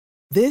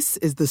This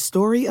is the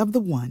story of the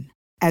one.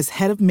 As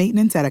head of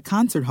maintenance at a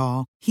concert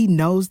hall, he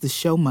knows the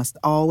show must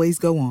always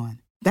go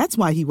on. That's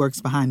why he works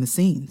behind the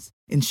scenes,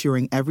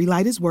 ensuring every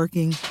light is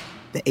working,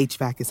 the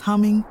HVAC is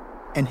humming,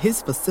 and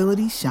his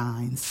facility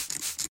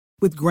shines.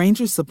 With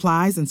Grainger's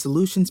supplies and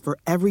solutions for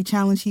every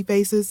challenge he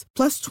faces,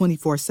 plus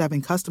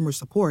 24/7 customer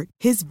support,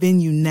 his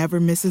venue never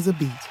misses a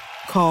beat.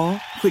 Call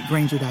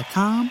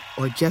quickgrainger.com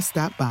or just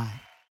stop by.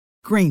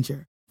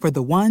 Grainger, for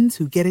the ones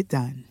who get it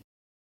done.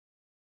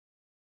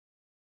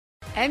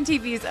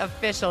 MTV's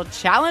official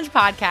Challenge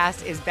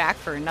podcast is back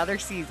for another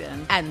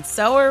season. And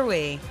so are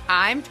we.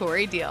 I'm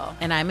Tori Deal.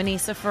 And I'm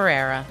Anissa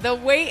Ferreira. The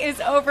wait is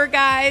over,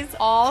 guys.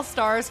 All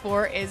Stars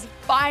 4 is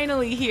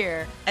finally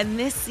here. And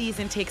this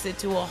season takes it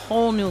to a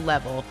whole new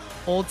level.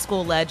 Old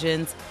school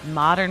legends,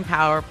 modern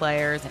power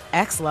players, and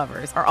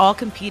ex-lovers are all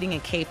competing in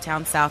Cape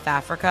Town, South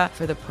Africa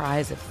for the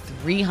prize of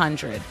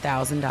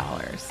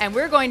 $300,000. And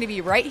we're going to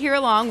be right here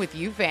along with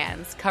you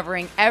fans,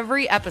 covering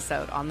every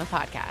episode on the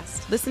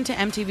podcast. Listen to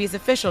MTV's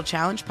official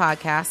Challenge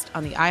podcast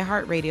on the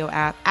iHeartRadio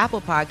app,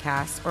 Apple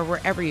Podcasts, or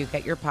wherever you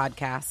get your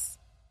podcasts.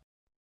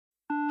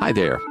 Hi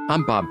there,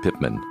 I'm Bob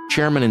Pittman,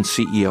 Chairman and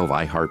CEO of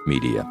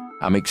iHeartMedia.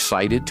 I'm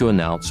excited to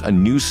announce a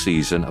new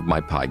season of my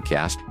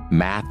podcast,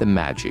 Math and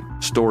Magic,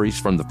 Stories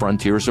from the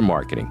Frontiers of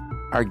Marketing.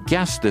 Our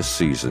guests this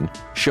season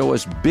show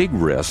us big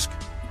risk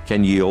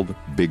can yield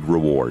big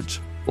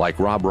rewards, like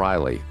Rob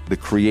Riley, the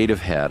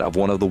creative head of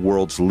one of the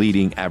world's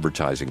leading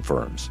advertising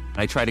firms.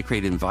 I try to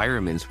create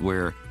environments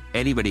where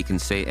anybody can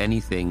say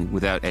anything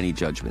without any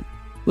judgment.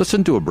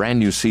 Listen to a brand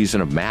new season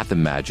of Math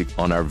and Magic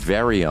on our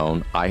very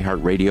own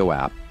iHeartRadio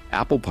app,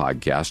 Apple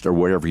Podcast, or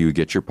wherever you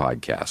get your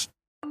podcast.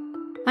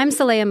 I'm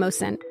Saleha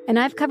Mohsin, and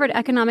I've covered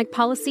economic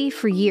policy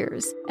for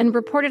years and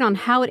reported on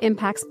how it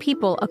impacts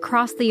people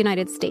across the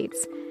United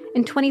States.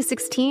 In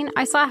 2016,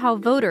 I saw how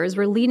voters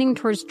were leaning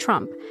towards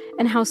Trump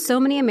and how so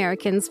many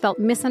Americans felt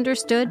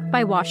misunderstood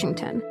by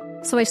Washington.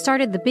 So I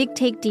started The Big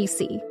Take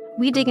DC.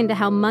 We dig into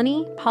how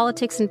money,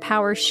 politics, and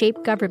power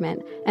shape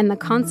government and the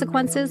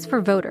consequences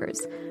for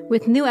voters.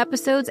 With new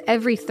episodes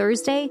every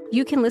Thursday,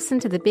 you can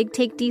listen to The Big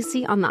Take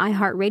DC on the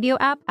iHeartRadio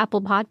app,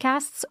 Apple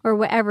Podcasts, or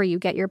wherever you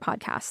get your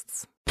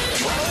podcasts.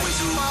 Always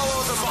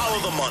follow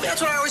the money.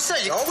 That's what I always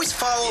say. You always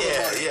follow the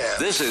money. Yeah.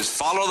 This is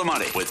Follow the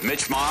Money with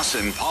Mitch Moss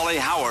and Paulie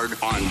Howard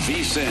on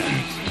VSiN.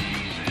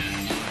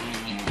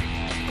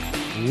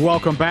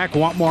 Welcome back.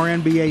 Want more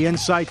NBA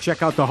insight?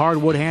 Check out the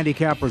Hardwood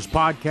Handicappers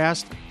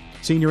podcast.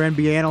 Senior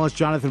NBA analyst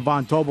Jonathan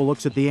Von Tobel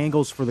looks at the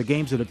angles for the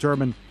games to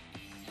determine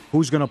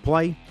who's going to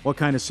play, what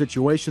kind of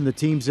situation the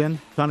team's in.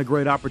 Ton of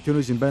great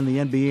opportunities and been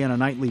in the NBA on a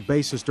nightly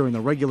basis during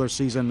the regular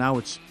season. Now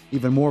it's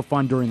even more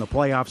fun during the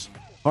playoffs.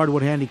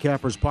 Hardwood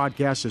Handicappers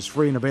podcast is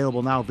free and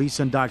available now,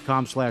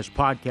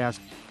 vsin.com/podcast,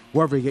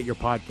 wherever you get your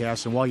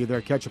podcasts. And while you're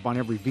there, catch up on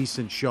every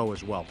VSiN show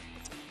as well.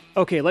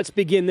 Okay, let's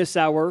begin this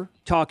hour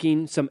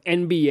talking some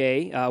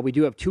NBA. We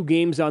do have two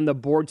games on the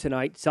board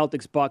tonight,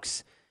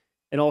 Celtics-Bucks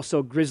and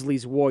also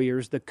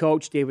Grizzlies-Warriors. The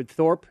coach, David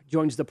Thorpe,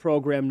 joins the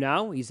program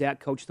now. He's at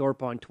Coach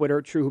Thorpe on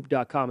Twitter,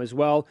 truehoop.com as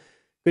well.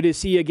 Good to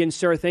see you again,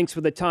 sir. Thanks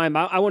for the time.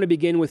 I want to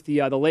begin with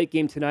the late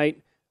game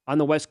tonight on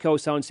the West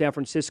Coast out in San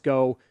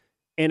Francisco.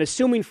 And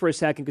assuming for a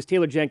second, because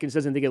Taylor Jenkins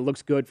doesn't think it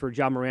looks good for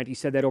Ja Morant, he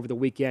said that over the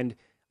weekend,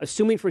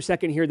 assuming for a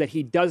second here that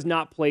he does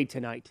not play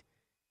tonight,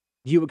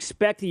 do you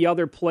expect the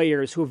other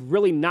players who have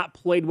really not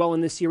played well in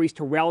this series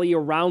to rally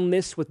around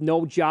this with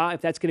no Ja,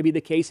 if that's going to be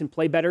the case, and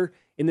play better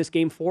in this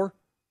Game 4?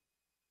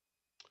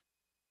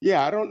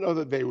 Yeah, I don't know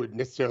that they would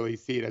necessarily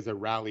see it as a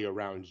rally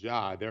around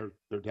Ja. They're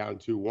down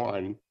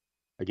 2-1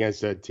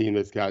 against a team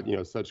that's got,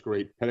 such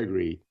great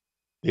pedigree.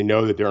 They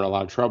know that they're in a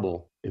lot of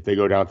trouble if they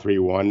go down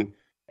 3-1.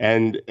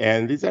 And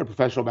these are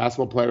professional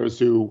basketball players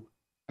who,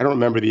 I don't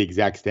remember the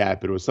exact stat,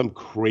 but it was some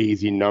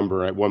crazy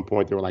number. At one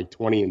point, they were like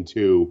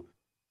 20-2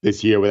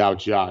 this year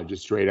without Ja,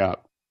 just straight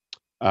up.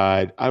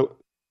 I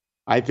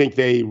think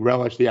they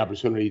relish the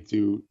opportunity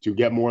to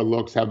get more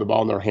looks, have the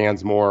ball in their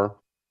hands more.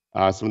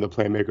 Some of the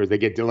playmakers, they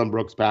get Dylan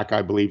Brooks back,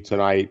 I believe,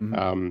 tonight.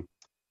 Mm-hmm.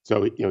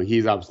 So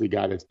he's obviously a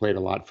guy that's played a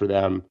lot for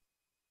them,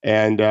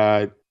 and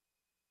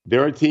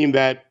they're a team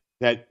that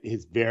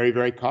is very,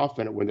 very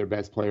confident when their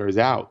best player is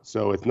out.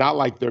 So it's not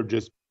like they're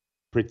just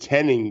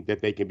pretending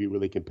that they can be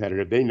really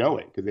competitive. They know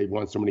it because they've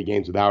won so many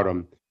games without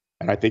him.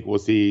 And I think we'll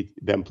see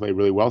them play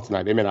really well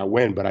tonight. They may not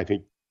win, but I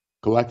think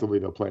collectively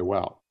they'll play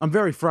well. I'm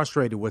very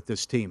frustrated with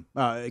this team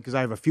because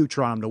I have a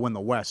future on them to win the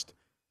West.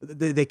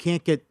 They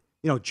can't get,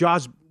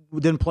 Jaws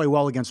didn't play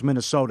well against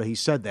Minnesota. He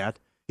said that.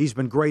 He's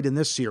been great in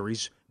this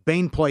series.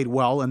 Bain played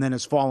well and then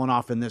has fallen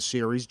off in this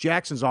series.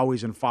 Jackson's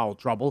always in foul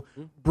trouble.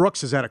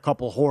 Brooks has had a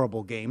couple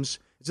horrible games.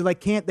 So they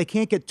can't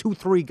get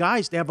 2-3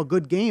 guys to have a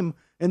good game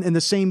in the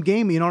same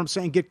game, you know what I'm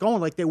saying, get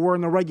going like they were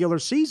in the regular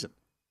season.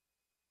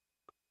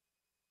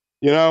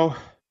 I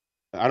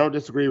don't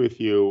disagree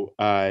with you.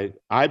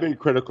 I've been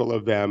critical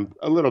of them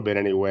a little bit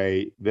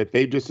anyway, that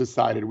they just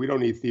decided we don't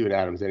need Steven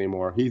Adams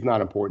anymore. He's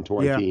not important to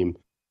our team.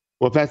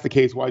 Well, if that's the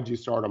case, why did you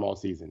start him all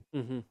season?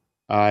 Mm-hmm.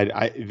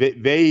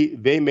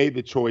 They made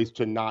the choice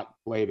to not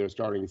play their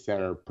starting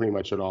center pretty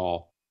much at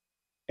all.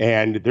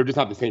 And they're just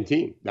not the same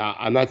team. Now,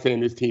 I'm not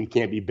saying this team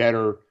can't be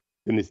better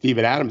than the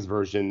Steven Adams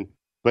version,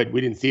 but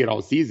we didn't see it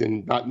all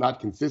season, not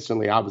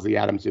consistently. Obviously,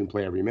 Adams didn't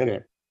play every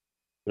minute.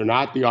 They're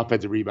not the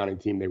offensive rebounding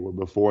team they were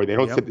before. They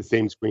don't set the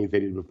same screens they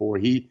did before.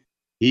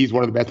 He's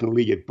one of the best in the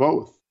league at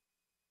both.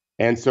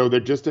 And so they're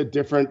just a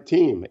different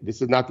team.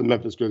 This is not the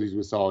Memphis Grizzlies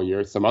we saw all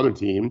year. It's some other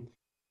team.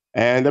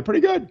 And they're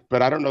pretty good,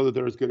 but I don't know that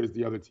they're as good as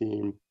the other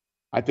team.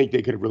 I think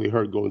they could have really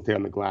hurt Golden State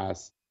on the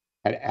glass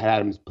had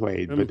Adams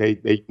played, but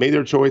they made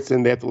their choice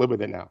and they have to live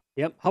with it now.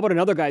 Yep. How about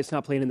another guy that's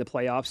not playing in the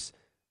playoffs?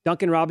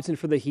 Duncan Robinson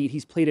for the Heat.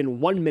 He's played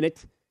in 1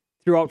 minute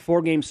throughout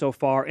 4 games so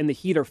far, and the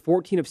Heat are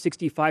 14 of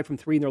 65 from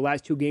 3 in their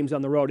last 2 games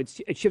on the road.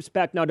 It shifts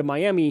back now to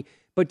Miami,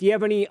 but do you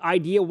have any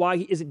idea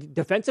why? Is it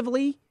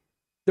defensively?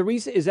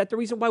 Is that the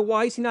reason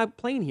why is he not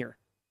playing here?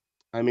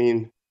 I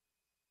mean,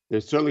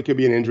 there certainly could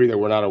be an injury that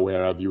we're not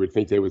aware of. You would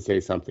think they would say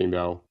something,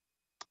 though.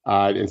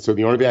 And so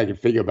the only thing I can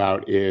figure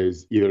about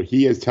is either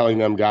he is telling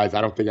them, guys, I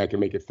don't think I can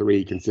make a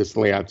 3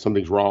 consistently,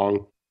 something's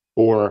wrong,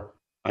 or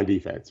on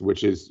defense,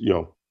 which is,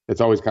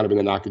 that's always kind of been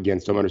the knock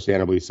against them,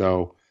 understandably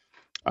so.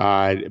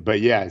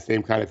 But yeah,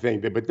 same kind of thing.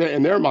 But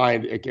in their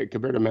mind,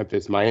 compared to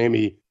Memphis,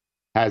 Miami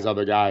has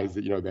other guys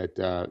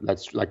that,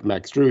 that's like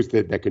Max Strus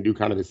that can do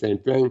kind of the same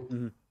thing.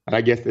 Mm-hmm. And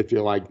I guess they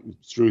feel like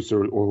Strus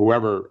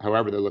or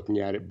however they're looking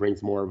at it,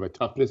 brings more of a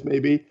toughness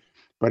maybe.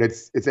 But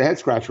it's a head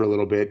scratcher a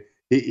little bit.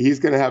 He's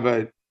going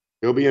to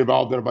he'll be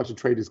involved in a bunch of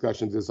trade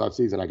discussions this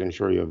offseason, I can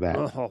assure you of that.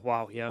 Oh,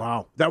 wow, yeah.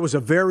 Wow. That was a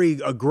very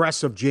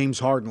aggressive James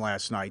Harden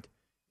last night,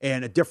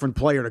 and a different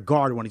player to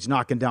guard when he's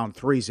knocking down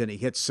threes and he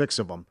hits 6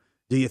 of them.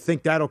 Do you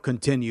think that'll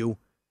continue?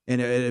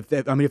 And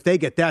if they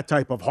get that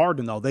type of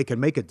Harden, though, they can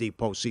make a deep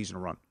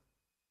postseason run.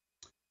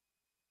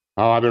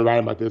 Oh, I've been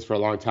writing about this for a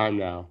long time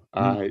now.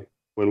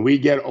 When we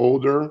get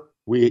older,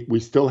 we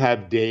still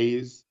have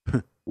days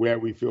where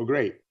we feel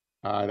great.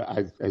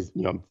 As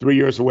 3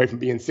 years away from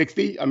being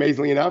 60,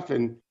 amazingly enough,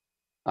 and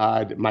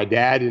my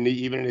dad, and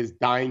even in his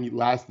dying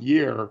last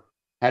year,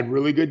 had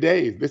really good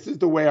days. This is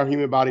the way our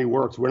human body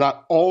works. We're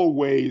not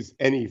always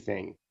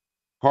anything.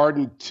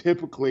 Harden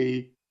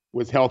typically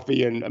was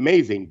healthy and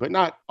amazing, but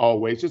not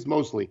always, just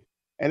mostly.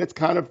 And it's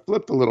kind of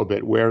flipped a little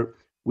bit where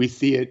we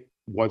see it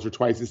once or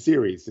twice a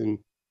series. And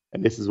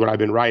this is what I've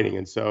been writing.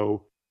 And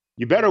so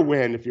you better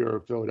win if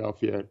you're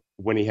Philadelphia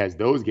when he has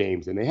those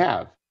games, and they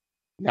have.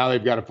 Now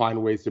they've got to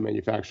find ways to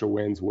manufacture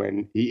wins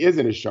when he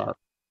isn't as sharp.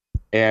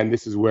 And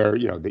this is where,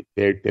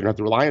 they don't have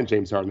to rely on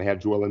James Harden. They have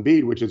Joel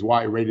Embiid, which is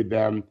why I rated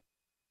them.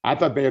 I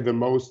thought they had the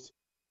most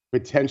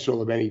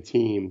potential of any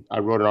team. I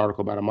wrote an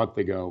article about a month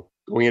ago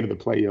going into the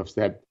playoffs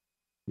that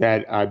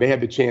they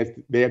had the chance.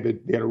 They had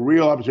a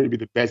real opportunity to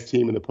be the best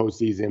team in the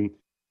postseason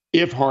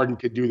if Harden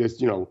could do this,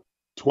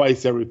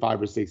 twice every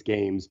 5 or 6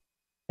 games.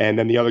 And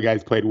then the other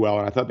guys played well.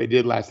 And I thought they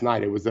did last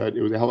night. It was a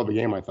hell of a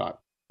game, I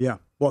thought. Yeah.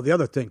 Well, the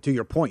other thing, to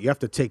your point, you have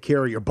to take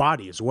care of your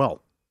body as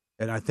well.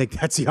 And I think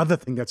that's the other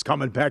thing that's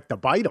coming back to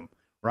bite them,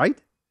 right?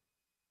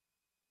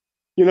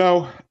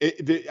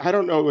 I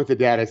don't know what the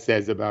data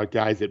says about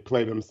guys that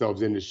play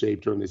themselves into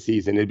shape during the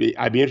season. I'd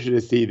be interested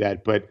to see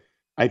that. But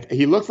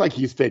he looks like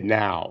he's fit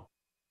now.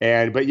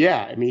 But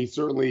yeah, I mean, he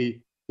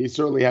certainly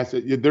has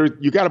to.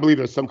 You got to believe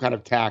there's some kind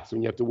of tax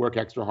when you have to work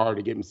extra hard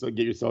to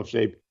get yourself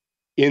shape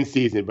in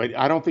season. But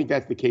I don't think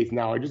that's the case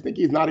now. I just think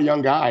he's not a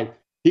young guy.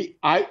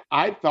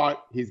 I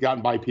thought he's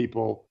gotten by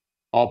people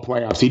all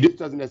playoffs. He just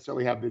doesn't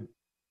necessarily have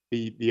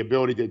the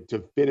ability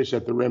to finish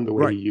at the rim the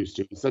way he used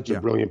to. He's such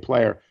a brilliant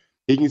player.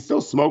 He can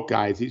still smoke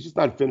guys. He's just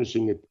not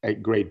finishing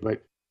it great.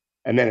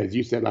 And then, as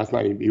you said last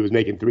night, he was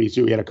making threes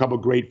too. He had a couple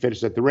great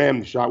finishes at the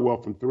rim, shot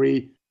well from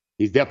 3.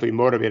 He's definitely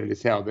motivated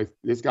as hell.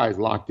 This guy is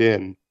locked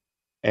in.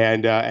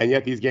 And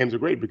yet these games are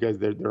great because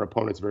their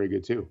opponent's very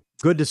good too.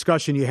 Good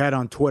discussion you had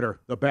on Twitter,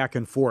 the back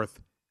and forth.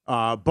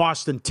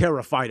 Boston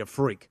terrified a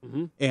freak.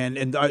 Mm-hmm.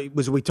 And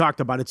as we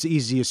talked about, it's the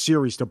easiest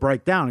series to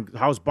break down.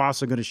 How's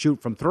Boston going to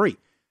shoot from 3?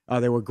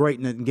 They were great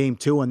in Game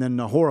 2 and then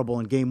horrible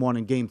in Game 1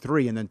 and Game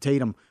 3, and then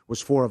Tatum was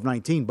 4 of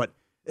 19. But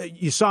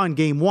you saw in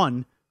Game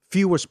 1,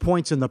 fewest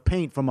points in the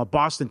paint from a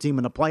Boston team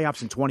in the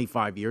playoffs in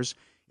 25 years,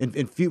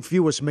 and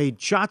fewest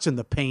made shots in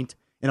the paint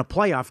in a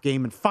playoff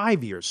game in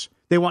 5 years.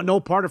 They want no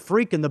part of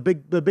freak and the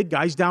big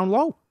guys down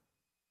low.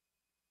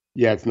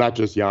 Yeah, it's not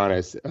just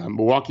Giannis.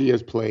 Milwaukee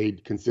has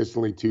played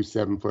consistently 2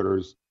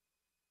 7-footers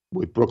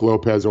with Brook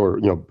Lopez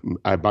or,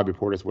 Bobby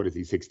Portis. What is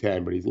he,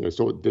 6'10"? But he's,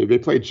 so they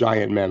play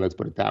giant men. Let's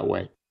put it that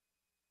way.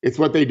 It's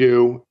what they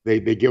do. They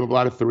give up a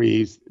lot of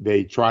threes.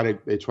 They try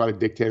to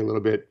dictate a little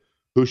bit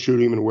who's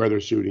shooting them and where they're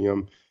shooting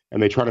them,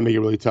 and they try to make it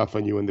really tough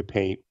on you in the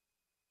paint.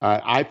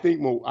 I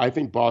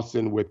think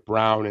Boston with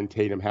Brown and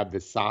Tatum have the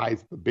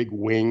size, the big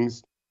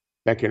wings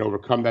that can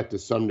overcome that to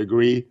some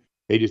degree.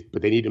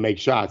 But they need to make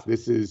shots.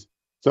 This is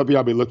something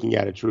I'll be looking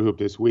at True Hoop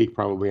this week,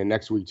 probably, and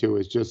next week too.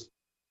 Is just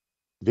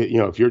that,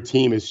 if your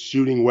team is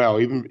shooting well,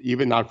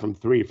 even not from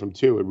 3, from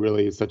 2, it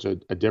really is such a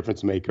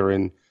difference maker.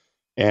 And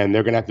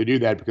they're going to have to do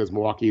that because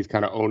Milwaukee is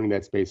kind of owning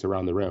that space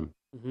around the rim.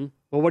 Mm-hmm.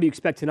 Well, what do you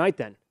expect tonight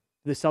then?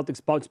 Do the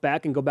Celtics bounce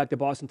back and go back to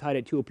Boston tied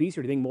at 2 apiece,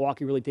 or do you think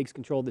Milwaukee really takes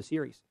control of the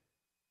series?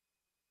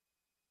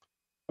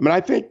 I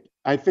mean,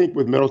 I think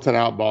with Middleton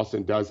out,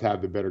 Boston does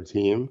have the better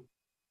team,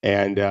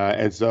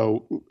 and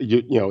so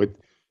the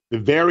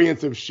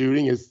variance of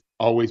shooting has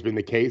always been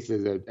the case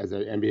as an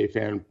NBA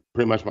fan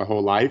pretty much my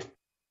whole life.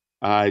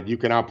 You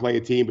can outplay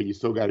a team, but you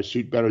still got to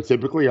shoot better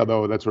typically.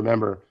 Although let's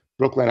remember,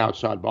 Brooklyn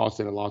outshot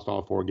Boston and lost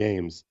all 4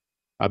 games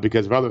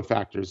because of other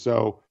factors.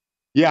 So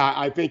yeah,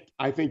 I think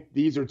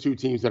these are two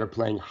teams that are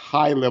playing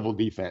high level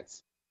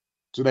defense,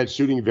 so that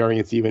shooting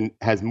variance even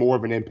has more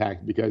of an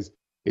impact because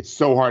it's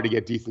so hard to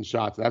get decent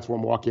shots. That's where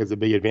Milwaukee has a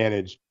big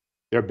advantage.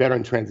 They're better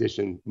in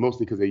transition,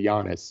 mostly because of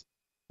Giannis.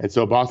 And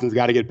so Boston's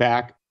got to get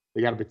back.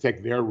 They got to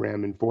protect their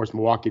rim and force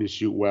Milwaukee to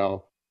shoot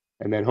well,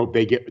 and then hope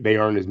they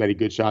earn as many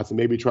good shots and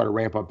maybe try to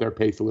ramp up their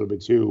pace a little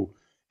bit too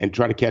and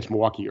try to catch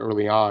Milwaukee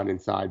early on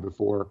inside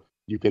before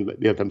you can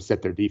let them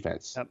set their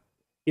defense.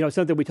 Yep.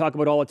 Something we talk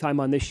about all the time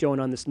on this show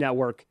and on this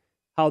network,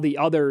 how the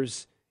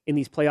others in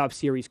these playoff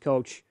series,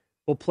 Coach,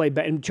 will play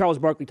better. And Charles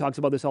Barkley talks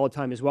about this all the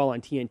time as well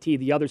on TNT.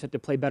 The others have to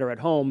play better at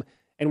home.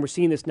 And we're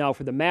seeing this now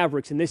for the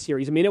Mavericks in this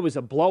series. I mean, it was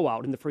a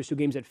blowout in the first 2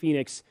 games at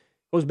Phoenix.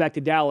 Goes back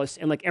to Dallas,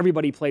 and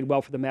everybody played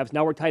well for the Mavs.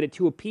 Now we're tied at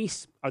 2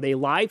 apiece. Are they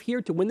live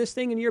here to win this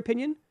thing, in your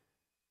opinion?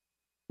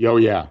 Oh,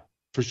 yeah,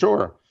 for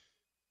sure.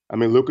 I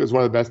mean, Luka is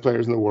one of the best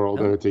players in the world,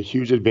 and it's a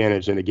huge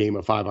advantage in a game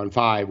of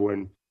 5-on-5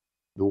 when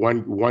the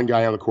one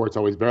guy on the court's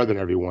always better than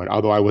everyone.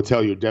 Although I will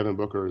tell you, Devin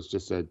Booker is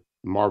just a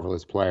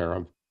marvelous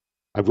player.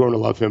 I've grown to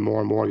love him more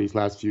and more these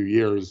last few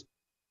years.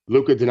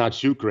 Luka did not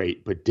shoot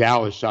great, but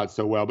Dallas shot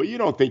so well. But you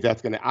don't think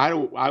that's going to –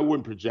 I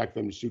wouldn't project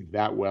them to shoot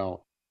that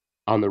well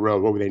on the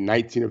road. What were they,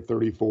 19 of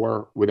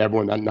 34 with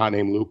everyone not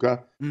named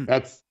Luka? You're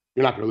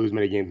not going to lose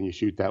many games when you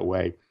shoot that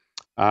way.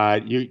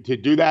 To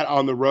do that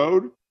on the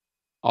road,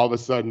 all of a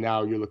sudden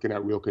now you're looking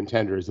at real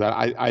contenders.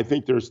 I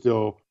think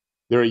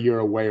they're a year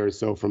away or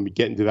so from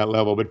getting to that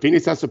level. But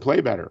Phoenix has to play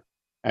better.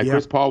 And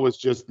Chris Paul was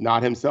just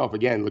not himself.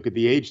 Again, look at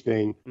the age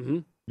thing.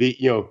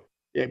 Mm-hmm.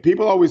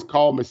 People always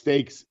call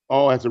mistakes,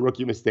 that's a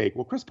rookie mistake.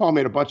 Well, Chris Paul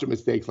made a bunch of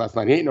mistakes last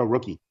night. He ain't no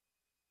rookie.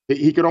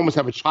 He could almost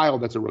have a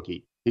child that's a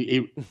rookie.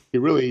 He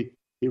really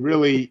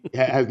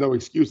has no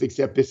excuse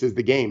except this is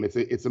the game.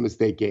 It's a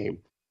mistake game.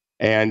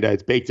 And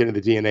it's baked into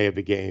the DNA of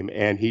the game.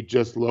 And he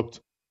just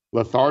looked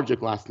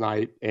lethargic last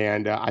night.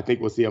 And I think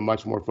we'll see a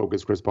much more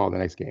focused Chris Paul the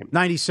next game.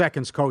 90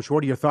 seconds, Coach.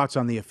 What are your thoughts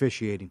on the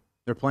officiating?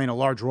 They're playing a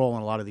large role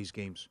in a lot of these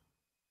games.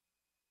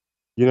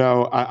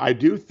 I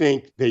do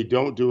think they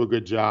don't do a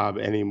good job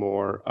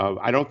anymore.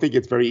 I don't think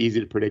it's very easy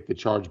to predict the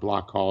charge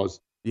block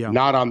calls. Yeah.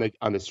 Not on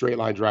the straight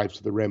line drives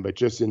to the rim, but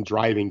just in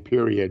driving,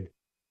 period.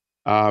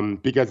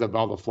 Because of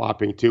all the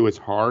flopping, too, it's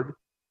hard.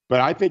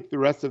 But I think the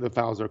rest of the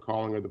fouls they're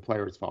calling are the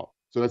player's fault.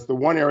 So that's the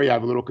one area I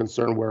have a little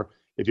concern where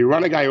if you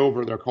run a guy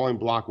over, they're calling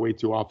block way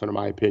too often, in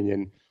my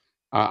opinion.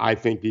 I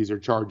think these are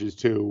charges,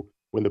 too.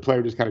 When the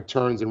player just kind of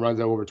turns and runs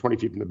over 20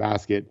 feet from the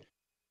basket,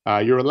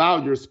 you're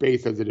allowed your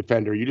space as a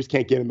defender. You just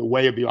can't get in the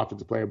way of the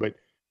offensive player, but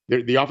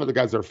the offensive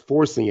guys are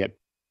forcing it.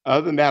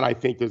 Other than that, I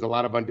think there's a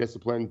lot of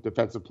undisciplined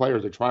defensive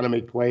players. They're trying to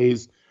make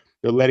plays.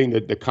 They're letting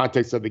the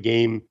context of the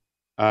game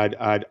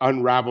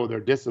unravel their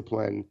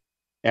discipline.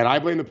 And I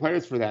blame the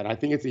players for that. I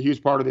think it's a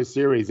huge part of this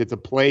series. It's a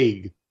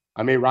plague.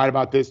 I may write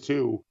about this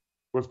too.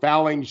 We're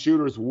fouling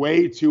shooters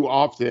way too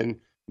often.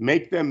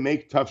 Make them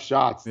make tough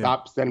shots.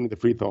 Stop sending them to the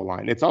free throw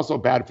line. It's also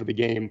bad for the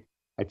game.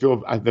 I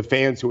feel the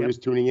fans who are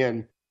just tuning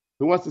in,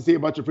 who wants to see a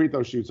bunch of free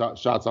throw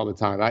shots all the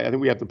time? I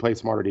think we have to play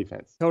smarter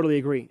defense. Totally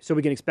agree. So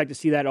we can expect to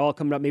see that all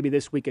coming up maybe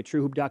this week at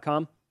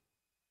TrueHoop.com?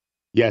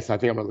 Yes, I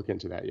think I'm going to look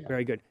into that, yeah.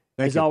 Very good.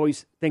 As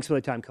always, thanks for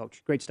the time,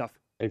 Coach. Great stuff.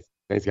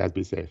 Thanks, guys.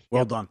 Be safe.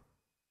 Well done.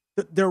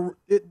 You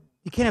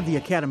can't have the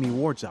Academy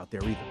Awards out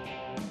there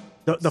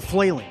either. The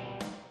flailing.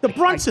 The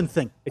Brunson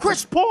thing.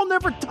 Chris Paul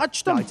never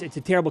touched him. No, it's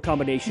a terrible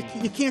combination.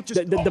 You can't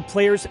just... The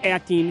players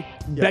acting,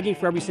 begging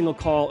for every single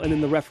call, and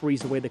then the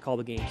referees, the way they call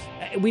the games.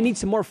 We need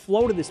some more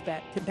flow to this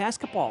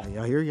basketball.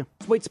 I hear you.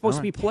 That's the way it's supposed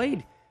to be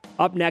played.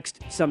 Up next,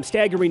 some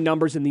staggering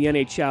numbers in the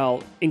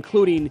NHL,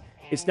 including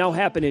it's now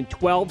happened in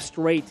 12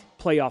 straight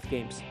playoff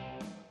games.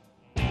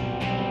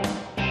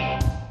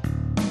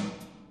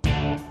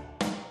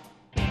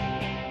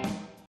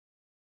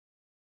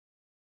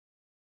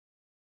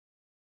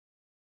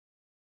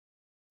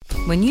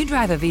 When you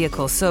drive a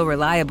vehicle so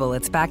reliable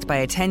it's backed by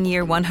a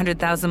 10-year,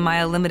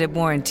 100,000-mile limited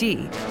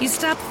warranty, you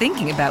stop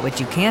thinking about what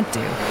you can't do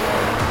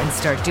and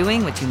start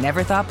doing what you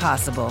never thought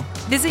possible.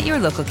 Visit your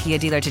local Kia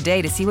dealer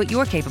today to see what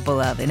you're capable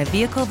of in a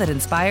vehicle that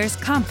inspires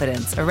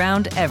confidence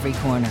around every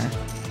corner.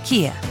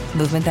 Kia,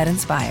 movement that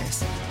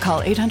inspires.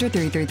 Call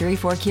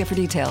 800-333-4KIA for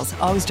details.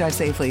 Always drive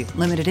safely.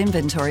 Limited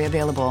inventory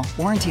available.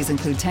 Warranties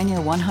include 10-year,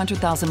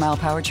 100,000-mile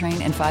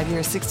powertrain and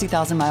 5-year,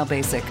 60,000-mile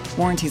basic.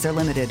 Warranties are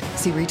limited.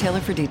 See retailer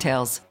for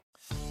details.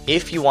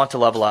 If you want to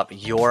level up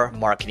your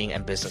marketing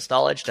and business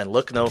knowledge, then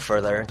look no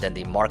further than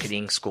the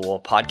Marketing School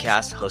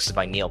podcast hosted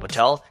by Neil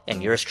Patel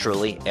and yours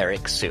truly,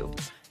 Eric Su.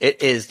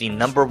 It is the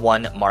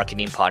 #1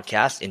 marketing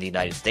podcast in the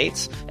United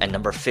States and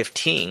number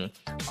 15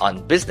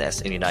 on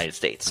business in the United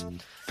States.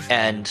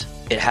 And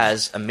it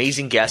has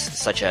amazing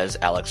guests such as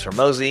Alex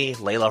Hormozi,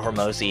 Layla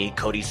Hormozi,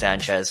 Cody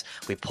Sanchez.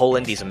 We pull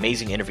in these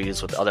amazing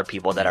interviews with other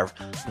people that are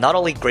not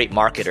only great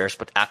marketers,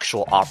 but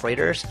actual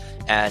operators.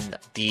 And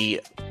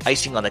the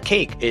icing on the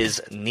cake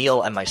is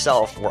Neil and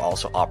myself were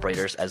also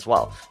operators as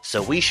well.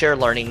 So we share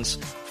learnings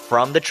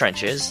from the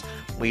trenches.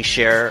 We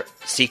share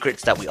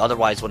secrets that we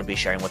otherwise wouldn't be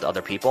sharing with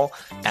other people.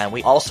 And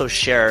we also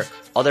share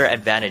other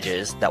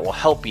advantages that will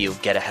help you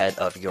get ahead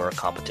of your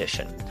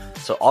competition.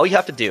 So all you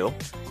have to do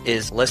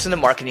is listen to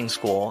Marketing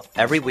School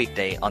every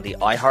weekday on the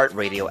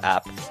iHeartRadio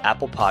app,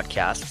 Apple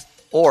Podcasts,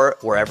 or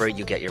wherever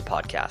you get your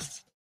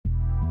podcasts.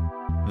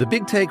 The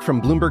Big Take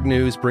from Bloomberg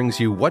News brings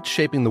you what's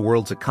shaping the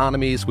world's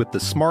economies with the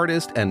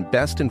smartest and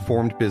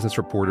best-informed business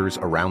reporters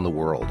around the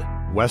world.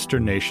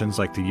 Western nations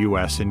like the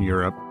U.S. and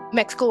Europe.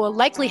 Mexico will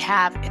likely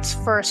have its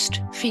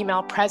first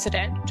female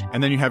president.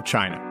 And then you have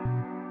China.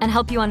 And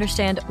help you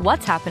understand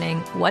what's happening,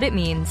 what it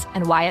means,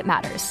 and why it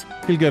matters.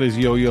 He'll get his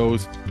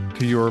yo-yos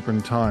to Europe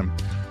in time.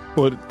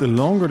 But the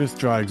longer this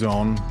drags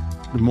on,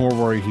 the more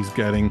worry he's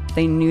getting.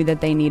 They knew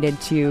that they needed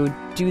to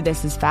do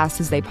this as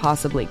fast as they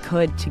possibly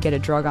could to get a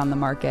drug on the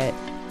market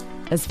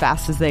as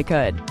fast as they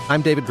could.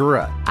 I'm David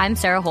Gura. I'm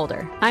Sarah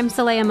Holder. I'm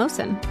Saleha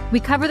Mohsen. We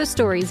cover the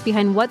stories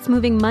behind what's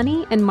moving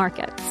money and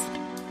markets.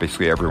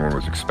 Basically, everyone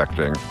was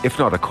expecting, if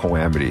not a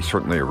calamity,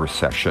 certainly a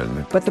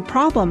recession. But the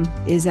problem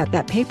is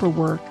that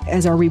paperwork,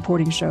 as our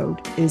reporting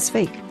showed, is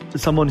fake.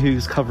 As someone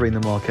who's covering the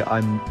market,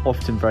 I'm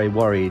often very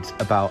worried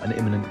about an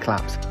imminent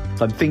collapse.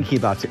 So I'm thinking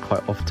about it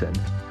quite often.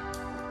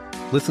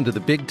 Listen to The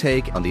Big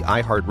Take on the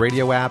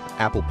iHeartRadio app,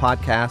 Apple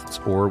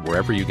Podcasts, or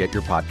wherever you get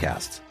your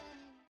podcasts.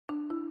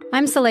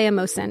 I'm Saleha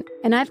Mohsen,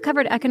 and I've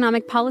covered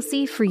economic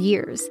policy for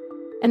years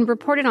and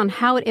reported on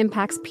how it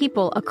impacts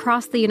people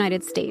across the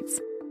United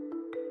States.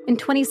 In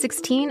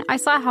 2016, I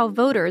saw how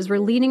voters were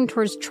leaning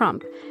towards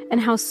Trump and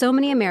how so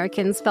many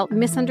Americans felt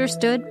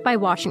misunderstood by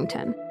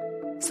Washington.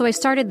 So I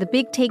started The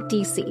Big Take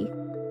DC.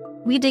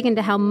 We dig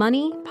into how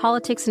money,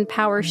 politics, and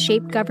power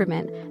shape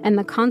government and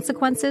the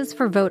consequences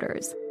for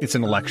voters. It's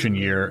an election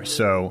year,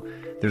 so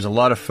there's a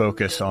lot of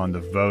focus on the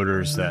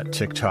voters that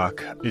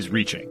TikTok is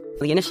reaching.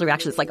 The initial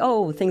reaction is like,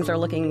 oh, things are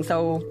looking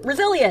so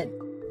resilient.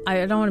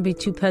 I don't want to be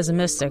too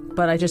pessimistic,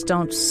 but I just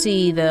don't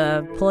see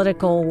the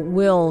political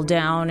will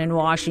down in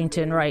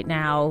Washington right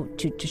now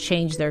to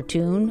change their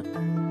tune.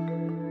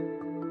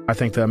 I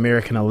think the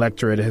American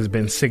electorate has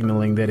been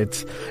signaling that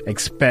it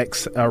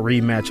expects a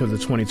rematch of the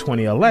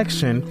 2020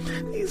 election.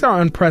 These are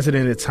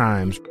unprecedented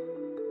times.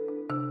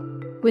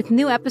 With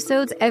new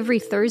episodes every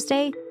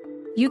Thursday,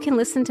 you can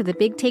listen to The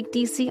Big Take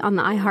DC on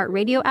the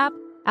iHeartRadio app,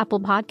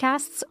 Apple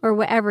Podcasts, or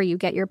wherever you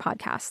get your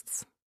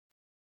podcasts.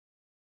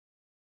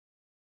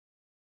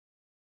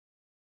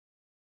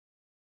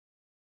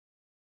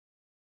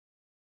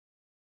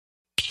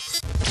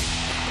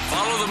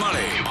 Follow the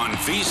money on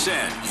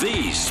VSiN,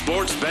 the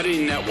sports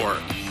betting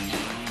network.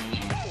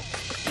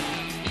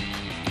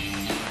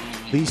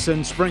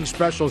 VSiN Spring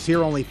Specials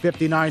here, only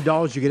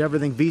 $59. You get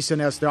everything VSiN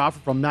has to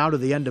offer from now to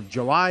the end of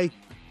July.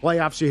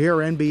 Playoffs are here,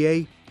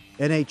 NBA,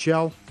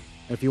 NHL.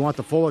 If you want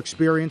the full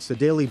experience, the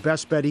daily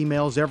best bet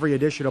emails, every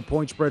edition of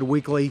Point Spread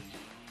Weekly,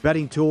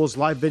 betting tools,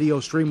 live video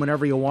stream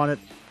whenever you want it.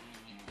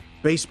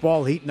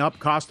 Baseball heating up,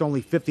 cost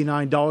only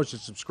 $59 to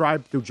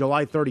subscribe through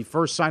July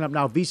 31st. Sign up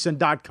now,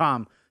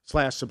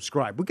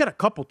 vsin.com/subscribe. We got a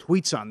couple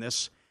tweets on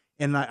this,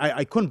 and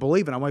I couldn't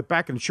believe it. I went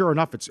back, and sure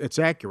enough, it's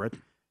accurate.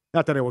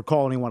 Not that I would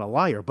call anyone a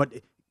liar, but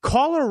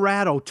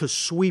Colorado to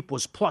sweep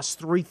was plus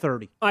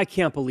 330. I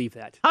can't believe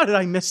that. How did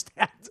I miss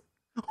that?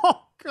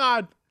 Oh,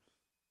 God.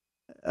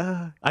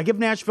 I give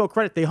Nashville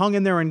credit. They hung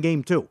in there in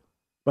game two.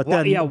 But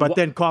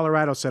then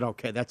Colorado said,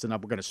 okay, that's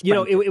enough. We're going to spend. You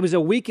know, it was a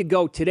week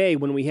ago today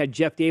when we had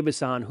Jeff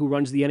Davis on, who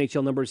runs the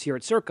NHL numbers here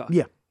at Circa.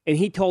 Yeah. And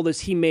he told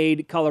us he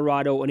made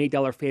Colorado an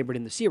 $8 favorite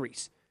in the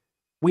series.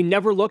 We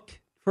never looked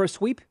for a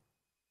sweep.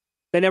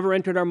 That never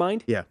entered our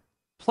mind. Yeah.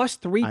 Plus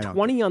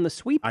 320 on the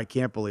sweep. I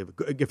can't believe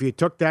it. If you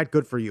took that,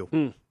 good for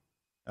you.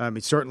 I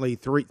mean, certainly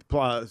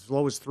as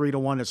low as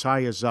 3-1, as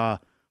high as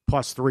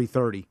plus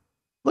 330.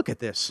 Look at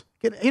this.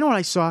 You know what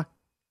I saw?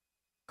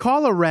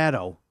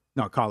 Colorado.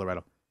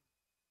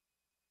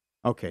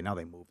 Okay, now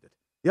they moved it.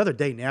 The other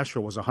day,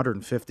 Nashville was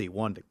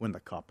 151 to win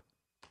the Cup.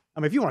 I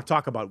mean, if you want to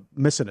talk about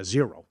missing a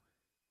zero,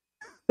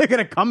 they're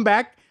going to come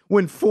back,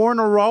 win 4 in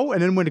a row,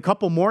 and then win a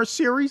couple more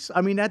series.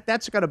 I mean,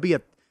 that's got to be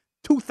a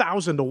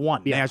 2,000 to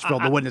 1 Nashville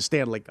to win the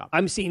Stanley Cup.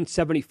 I'm seeing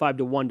 75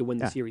 to 1 to win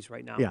the series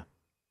right now. Yeah.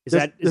 Is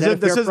that a fair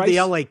this price? Is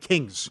the LA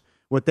Kings,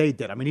 what they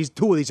did. I mean,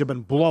 two of these have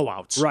been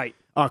blowouts. Right.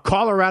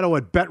 Colorado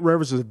at Bet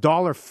Rivers is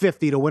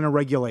 $1.50 to win a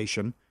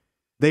regulation.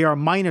 They are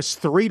minus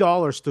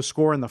 $3 to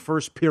score in the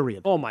first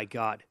period. Oh, my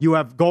God. You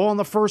have goal in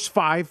the first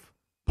 5,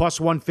 plus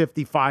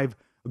 155.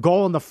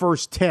 Goal in the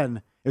first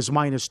 10 is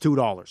minus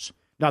 $2.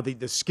 Now,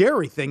 the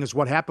scary thing is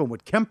what happened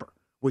with Kemper.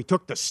 We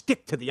took the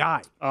stick to the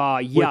eye.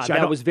 Yeah,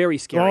 that was very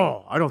scary.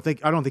 Oh, I don't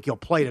think he'll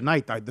play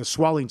tonight. The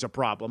swelling's a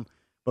problem,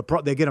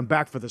 but they get him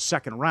back for the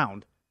second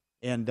round.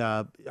 And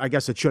I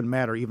guess it shouldn't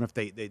matter even if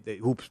they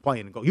who's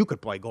playing goal. You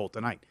could play goal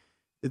tonight.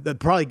 they'll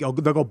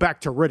go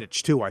back to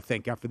Rittich, too, I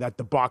think, after that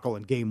debacle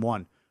in Game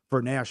 1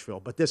 for Nashville.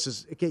 But this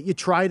is, you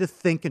try to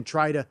think and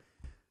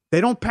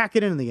they don't pack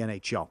it in the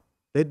NHL.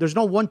 There's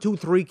no 1-2-3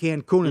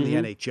 Cancun in the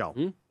NHL.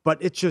 Mm-hmm. But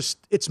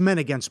it's men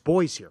against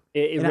boys here.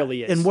 It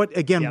really is. And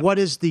what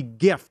is the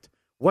gift?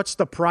 What's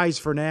the prize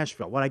for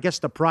Nashville? Well, I guess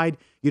the pride,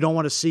 you don't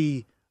want to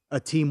see a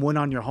team win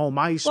on your home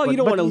ice. Well, you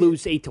don't want to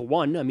lose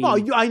 8-1. I mean,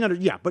 I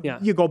know,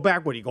 but you go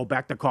back. What do you go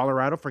back to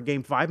Colorado for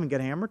Game 5 and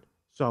get hammered?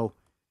 So,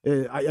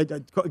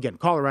 again,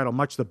 Colorado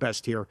much the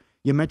best here.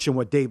 You mentioned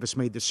what Davis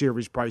made the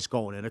series price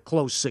going in a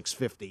close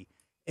 650,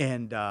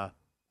 and 7-2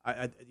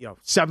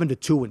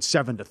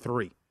 and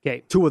 7-3.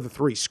 Okay, 2 of the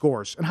 3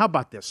 scores. And how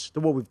about this?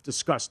 What we've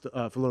discussed for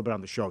a little bit on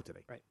the show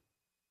today. Right.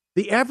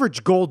 The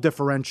average goal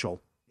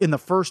differential in the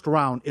first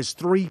round is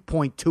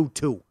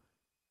 3.22.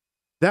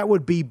 That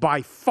would be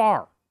by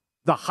far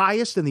the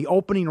highest in the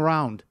opening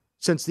round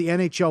since the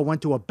NHL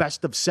went to a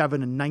best of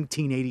 7 in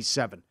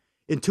 1987.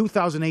 In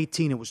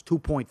 2018, it was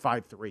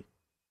 2.53.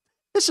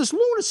 This is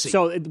lunacy.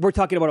 So we're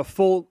talking about a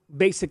full,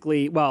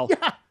 basically,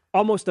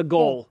 almost a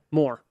goal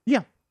more.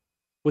 Yeah.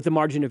 With the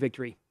margin of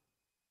victory.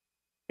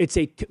 It's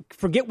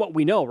forget what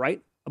we know,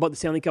 right, about the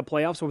Stanley Cup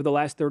playoffs over the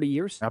last 30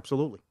 years.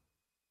 Absolutely.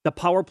 The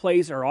power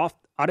plays are out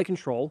of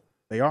control.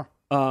 They are.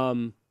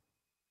 The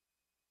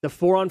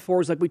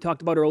 4-on-4s, like we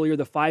talked about earlier,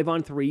 the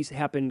 5-on-3s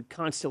happen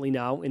constantly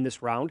now in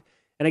this round.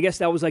 And I guess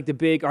that was like the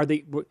big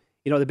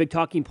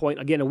talking point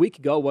again a week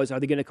ago was, are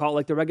they going to call it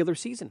like the regular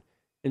season?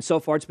 And so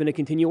far, it's been a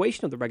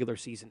continuation of the regular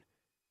season.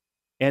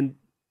 And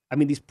I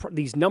mean,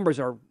 these numbers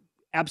are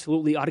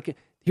absolutely out of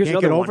control. Here's can't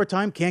another get one.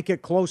 Overtime, can't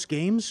get close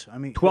games. I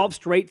mean, 12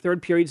 straight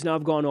third periods now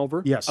have gone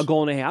over. Yes. A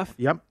goal and a half.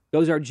 Yep.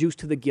 Those are juice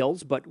to the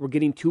gills, but we're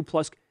getting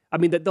 2+. I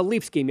mean, the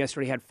Leafs game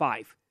yesterday had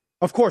 5.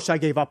 Of course, I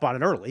gave up on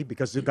it early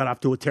because it got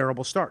off to a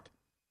terrible start.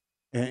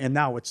 And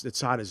now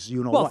it's hot as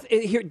you know what.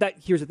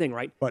 Here's the thing,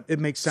 right? But it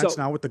makes sense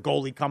now with the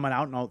goalie coming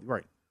out and all.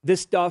 Right.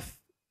 This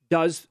stuff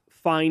does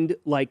find,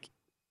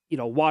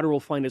 water will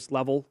find its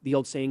level, the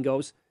old saying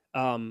goes.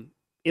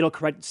 It'll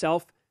correct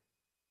itself.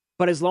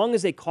 But as long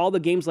as they call the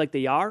games like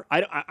they are,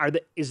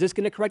 is this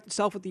going to correct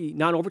itself with the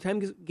non-overtime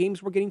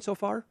games we're getting so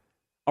far?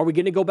 Are we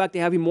going to go back to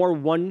having more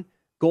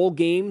one-goal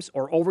games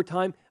or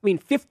overtime? I mean,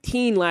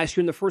 15 last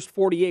year in the first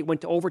 48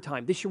 went to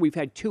overtime. This year we've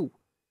had 2.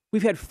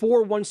 We've had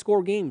 4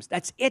 one-score games.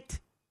 That's it.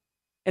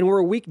 And we're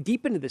a week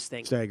deep into this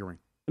thing. Staggering.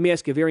 Let me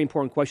ask you a very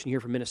important question here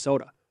from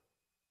Minnesota.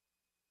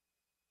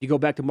 You go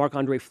back to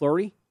Marc-Andre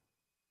Fleury?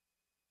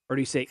 Or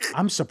do you say,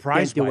 I'm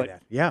surprised by it.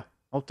 that. Yeah.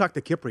 I'll talk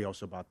to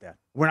Kyprios about that.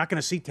 We're not going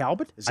to see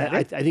Talbot? Is that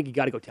it? I think you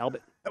got to go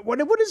Talbot.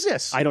 What is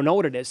this? I don't know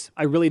what it is.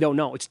 I really don't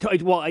know. It's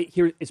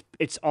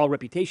all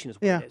reputation is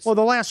what it is. Well,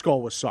 the last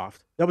goal was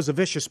soft. That was a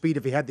vicious speed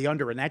if he had the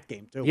under in that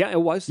game, too. Yeah, it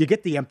was. You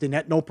get the empty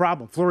net, no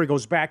problem. Fleury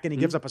goes back and he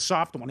gives up a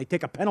soft one. They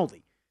take a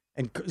penalty.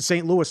 And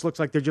St. Louis looks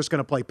like they're just going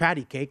to play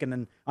patty cake, and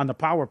then on the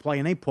power play,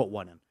 and they put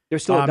one in. They're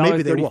still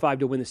 $1.35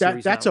 to win the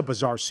series. That's a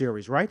bizarre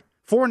series, right?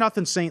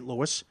 4-0 St.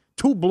 Louis,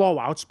 2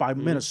 blowouts by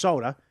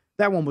Minnesota.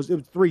 That one was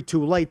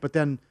 3-2 late, but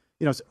then,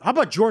 how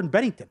about Jordan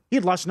Bennington? He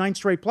had lost 9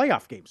 straight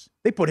playoff games.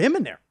 They put him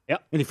in there.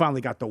 Yep. And he finally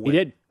got the win. He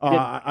did.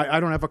 I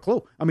don't have a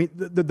clue. I mean,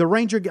 the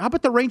Ranger, how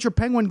about the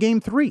Ranger-Penguin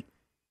Game 3?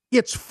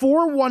 It's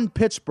 4-1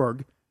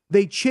 Pittsburgh.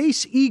 They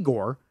chase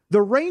Igor.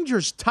 The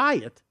Rangers tie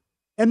it,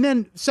 and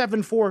then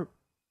 7-4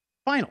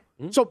 final.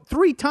 So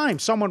 3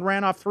 times someone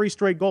ran off 3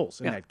 straight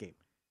goals in that game.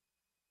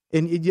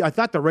 And I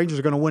thought the Rangers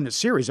are going to win the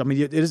series. I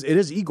mean, it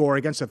is Igor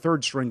against a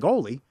third-string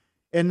goalie.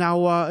 And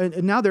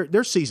now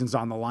their season's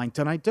on the line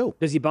tonight, too.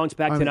 Does he bounce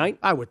back tonight?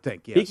 I would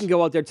think, yes. He can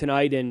go out there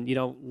tonight and,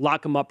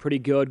 lock him up pretty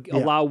good,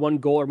 allow 1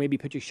 goal or maybe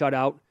pitch a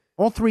shutout.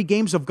 All 3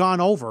 games have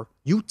gone over.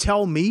 You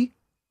tell me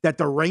that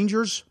the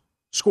Rangers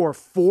score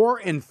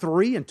 4 and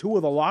 3 in 2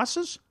 of the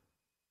losses?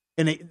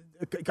 And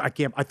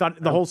I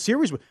thought the whole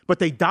series was, but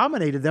they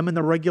dominated them in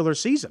the regular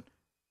season.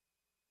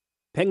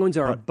 Penguins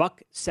are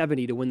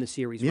 $1.70 to win the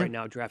series right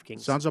now,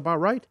 DraftKings. Sounds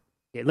about right.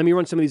 Yeah, let me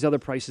run some of these other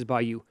prices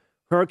by you.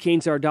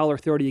 Hurricanes are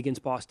 $1.30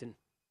 against Boston.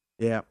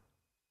 Yeah.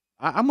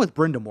 I'm with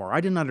Brindamore.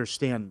 I didn't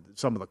understand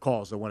some of the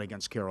calls that went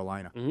against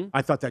Carolina. Mm-hmm.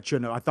 I thought that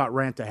shouldn't have. I thought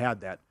Ranta had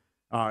that.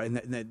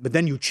 But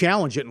then you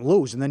challenge it and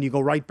lose, and then you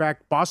go right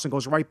back. Boston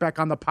goes right back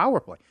on the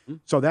power play. Mm-hmm.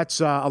 So that's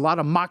a lot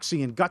of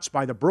moxie and guts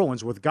by the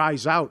Bruins with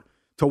guys out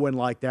to win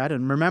like that.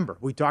 And remember,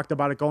 we talked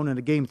about it going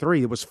into Game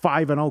 3. It was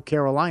 5-0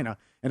 Carolina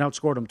and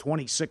outscored them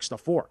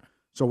 26-4.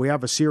 So we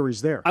have a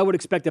series there. I would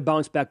expect a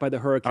bounce back by the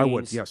Hurricanes. I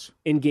would, yes.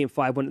 In Game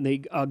 5 when they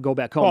go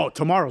back home. Oh,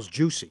 tomorrow's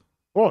juicy.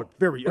 Oh,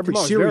 every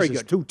series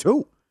is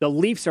 2-2. The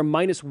Leafs are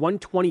minus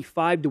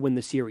 125 to win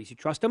the series. You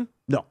trust them?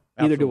 No.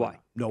 Neither do I.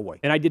 No way.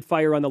 And I did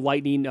fire on the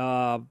Lightning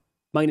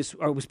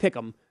it was pick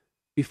 'em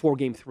before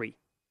Game 3.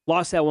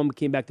 Lost that one,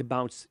 came back to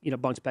bounce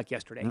back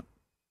yesterday. Yep.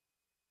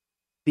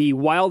 The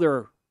Wild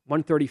are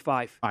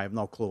 135. I have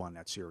no clue on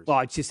that series.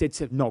 Well,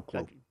 it's no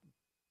clue.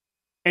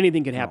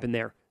 Anything can happen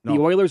there. No. The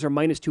Oilers are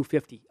minus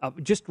 250,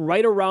 just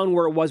right around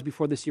where it was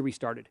before the series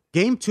started.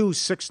 Game 2,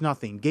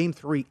 6-0. Game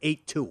 3,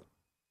 8-2.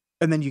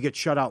 And then you get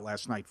shut out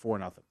last night,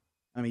 4-0.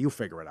 I mean, you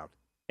figure it out.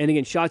 And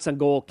again, shots on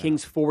goal,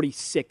 Kings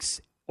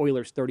 46,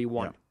 Oilers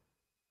 31. Yeah.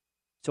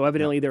 So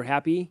evidently they're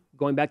happy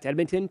going back to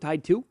Edmonton,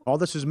 tied 2. All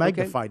this is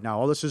magnified now.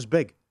 All this is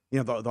big.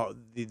 You know,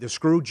 the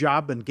screw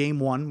job in Game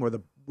 1 where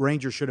the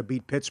Rangers should have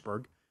beat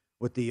Pittsburgh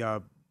with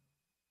the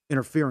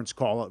interference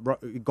call,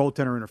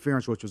 goaltender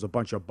interference, which was a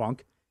bunch of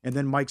bunk, and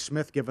then Mike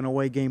Smith giving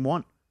away Game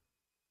 1.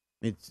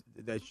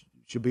 That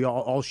should be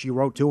all she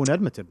wrote too in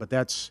Edmonton. But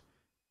that's,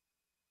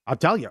 I'll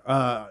tell you.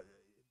 Well,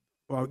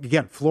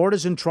 again,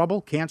 Florida's in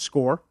trouble, can't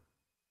score,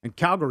 and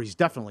Calgary's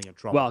definitely in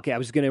trouble. Well, okay, I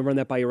was going to run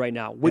that by you right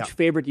now. Which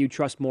favorite do you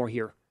trust more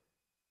here?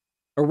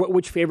 Or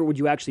which favorite would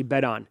you actually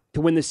bet on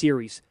to win the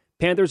series?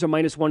 Panthers are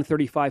minus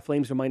 135,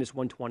 Flames are minus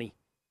 120.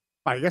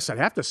 I guess I'd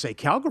have to say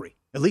Calgary.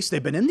 At least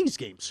they've been in these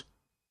games.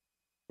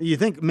 You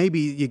think maybe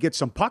you get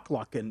some puck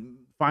luck and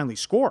finally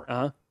score.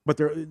 But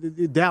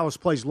Dallas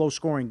plays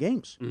low-scoring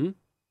games.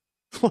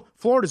 Mm-hmm.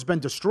 Florida's been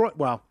destroyed.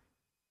 Well,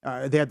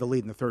 they had the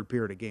lead in the third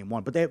period of Game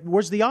 1. But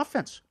where's the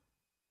offense?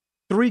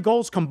 3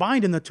 goals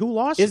combined in the 2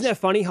 losses. Isn't that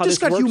funny how this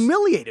got works?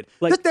 Humiliated.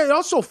 That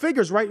also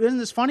figures, right? Isn't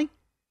this funny?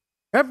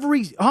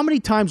 How many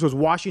times was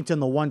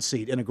Washington the 1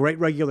 seed in a great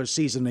regular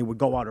season? They would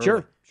go out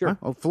early. Sure.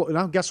 Huh?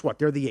 Well, guess what?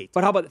 They're the 8th.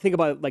 But think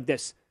about it like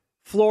this: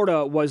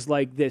 Florida was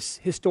like this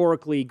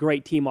historically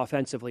great team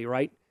offensively,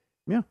 right?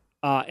 Yeah.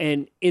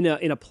 And in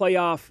a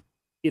playoff,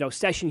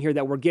 session here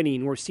that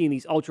we're seeing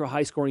these ultra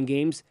high scoring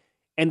games,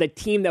 and the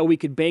team that we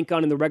could bank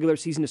on in the regular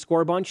season to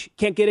score a bunch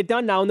can't get it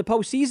done now in the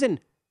postseason.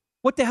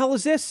 What the hell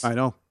is this? I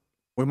know.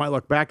 We might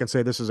look back and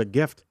say this is a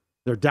gift.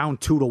 They're down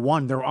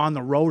 2-1. They're on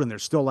the road, and they're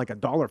still like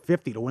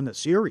 $1.50 to win the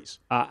series.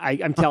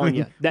 I'm telling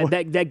you,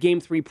 that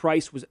Game 3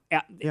 price was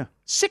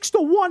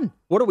 6-1.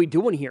 What are we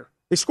doing here?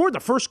 They scored the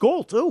first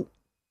goal too.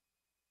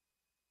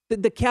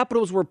 The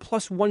Capitals were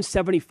plus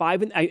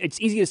 175, and it's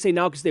easy to say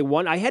now because they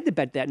won. I had to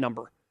bet that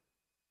number.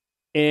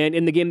 And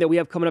in the game that we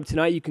have coming up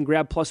tonight, you can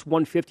grab plus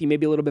 150,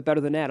 maybe a little bit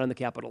better than that on the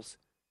Capitals.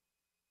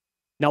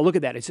 Now look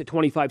at that; it's a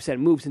 25-cent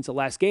move since the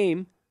last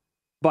game.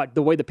 But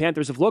the way the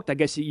Panthers have looked, I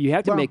guess you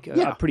have to make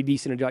a pretty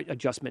decent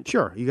adjustment.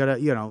 Sure. You got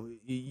to,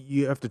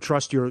 you have to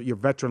trust your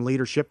veteran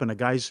leadership and the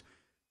guys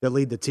that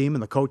lead the team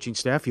and the coaching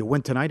staff. You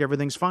win tonight,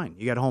 everything's fine.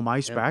 You got home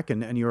ice back,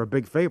 and you're a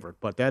big favorite.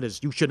 But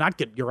you should not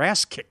get your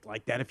ass kicked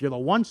like that if you're the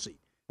 1 seed.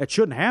 That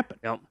shouldn't happen.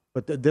 Yep.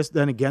 But this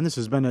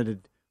has been a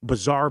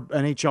bizarre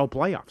NHL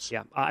playoffs.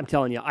 Yeah, I'm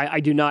telling you, I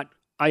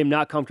am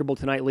not comfortable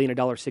tonight laying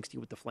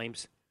 $1.60 with the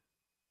Flames.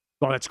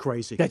 Oh, that's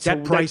crazy.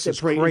 That price is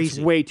crazy.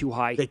 It's way too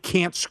high. They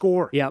can't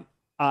score. Yeah.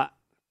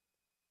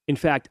 In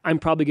fact, I'm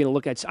probably going to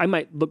look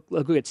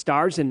at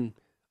stars and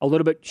a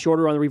little bit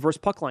shorter on the reverse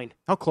puck line.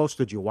 How close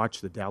did you watch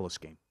the Dallas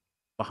game?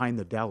 Behind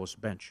the Dallas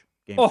bench.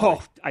 Game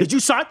did you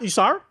saw it? You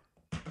saw her?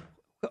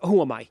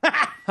 Who am I?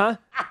 Huh?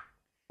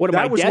 What am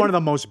I? That was one of the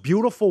most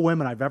beautiful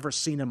women I've ever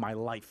seen in my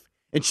life.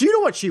 And she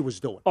knew what she was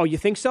doing. Oh, you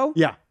think so?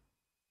 Yeah.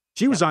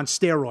 She was on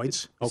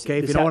steroids, okay,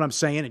 if you know what I'm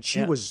saying. And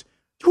she was,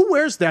 who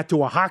wears that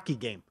to a hockey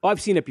game? Oh,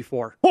 I've seen it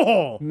before.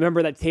 Oh.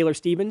 Remember that Taylor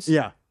Stevens?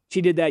 Yeah. She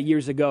did that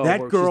years ago.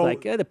 That where girl,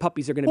 she's like, the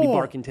puppies are going to be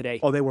barking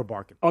today. Oh, they were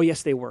barking. Oh,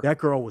 yes, they were. That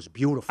girl was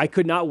beautiful. I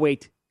could not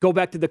wait. Go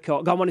back to the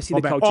coach. I want to see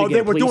the coach again,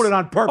 they were doing it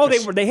on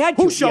purpose. Oh, they had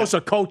to. Who shows a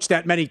coach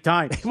that many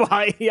times?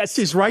 Why? Yes.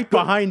 She's right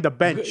behind the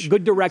bench.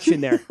 Good direction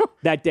there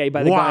that day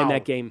by the guy in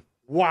that game.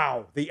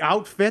 Wow. The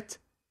outfit,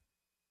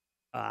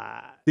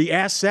 the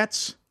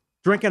assets,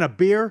 drinking a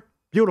beer,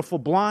 beautiful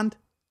blonde.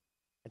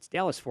 That's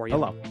Dallas for you.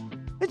 Hello.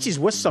 And she's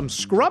with some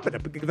scrub in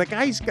it. The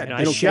guy's got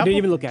I didn't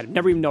even look at it.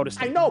 Never even noticed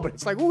it. I know, but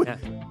it's like, ooh. Yeah.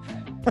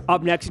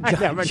 Up next, Johnny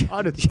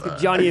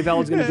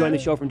Avello is going to join the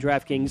show from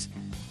DraftKings.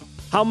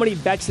 How many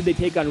bets did they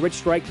take on Rich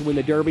Strike to win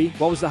the Derby?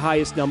 What was the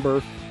highest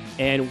number?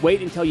 And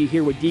wait until you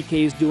hear what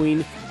DK is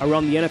doing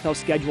around the NFL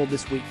schedule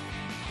this week.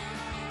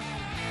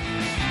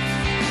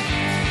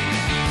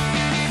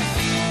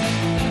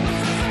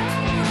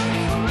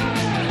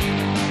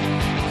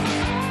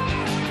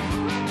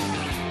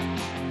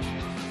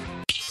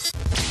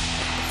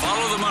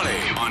 Follow the money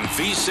on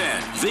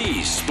VSiN,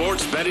 the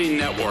sports betting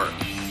network.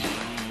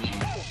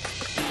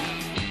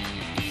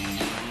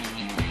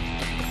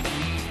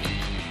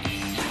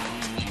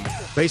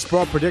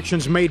 Baseball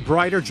predictions made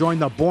brighter. Join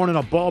the Born in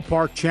a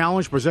Ballpark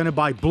Challenge presented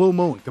by Blue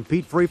Moon.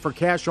 Compete free for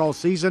cash all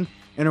season.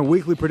 Enter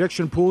weekly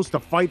prediction pools to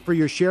fight for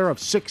your share of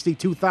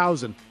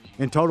 $62,000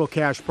 in total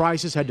cash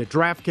prizes. Head to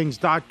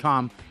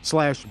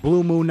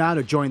DraftKings.com/Blue Moon now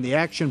to join the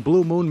action.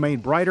 Blue Moon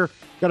made brighter.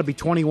 Got to be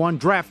 21.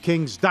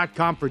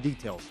 DraftKings.com for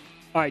details.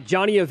 All right,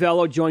 Johnny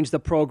Avello joins the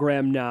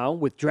program now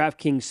with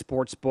DraftKings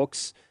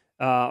Sportsbooks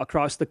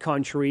across the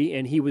country,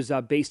 and he was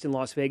based in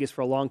Las Vegas for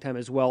a long time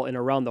as well and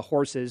around the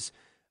horses.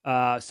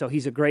 So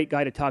he's a great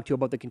guy to talk to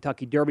about the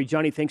Kentucky Derby.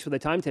 Johnny, thanks for the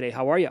time today.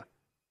 How are you?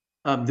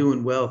 I'm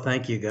doing well.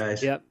 Thank you,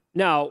 guys. Yep.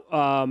 Now,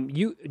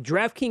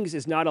 DraftKings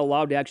is not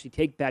allowed to actually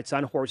take bets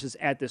on horses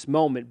at this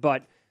moment,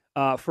 but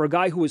for a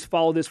guy who has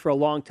followed this for a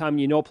long time,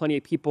 you know plenty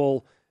of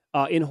people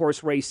in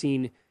horse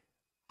racing.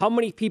 How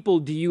many people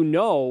do you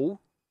know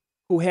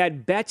who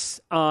had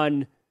bets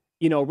on,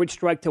 Rich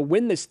Strike to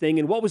win this thing?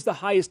 And what was the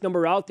highest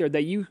number out there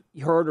that you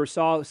heard or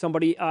saw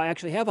somebody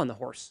actually have on the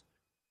horse?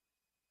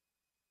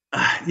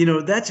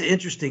 That's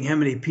interesting how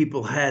many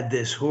people had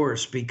this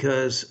horse,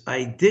 because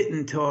I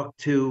didn't talk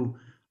to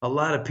a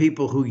lot of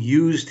people who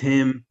used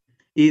him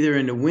either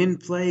in the win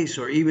place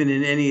or even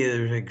in any of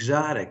their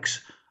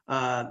exotics.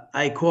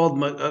 I called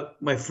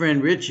my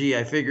friend Richie.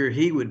 I figured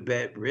he would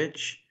bet.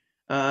 Rich.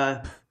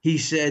 He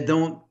said,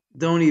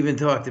 don't even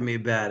talk to me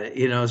about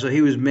it. So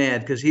he was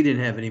mad because he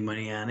didn't have any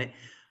money on it.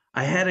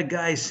 I had a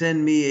guy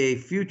send me a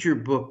future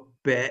book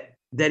bet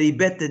that he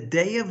bet the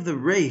day of the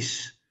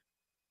race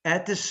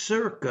at the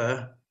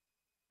Circa.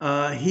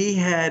 He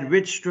had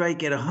Rich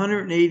Strike at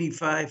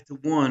 185 to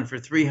 1 for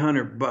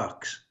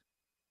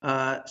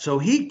 $300. So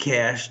he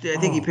cashed. I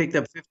think he picked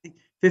up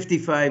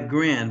 55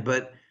 grand,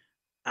 but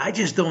I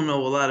just don't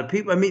know a lot of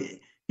people. I mean,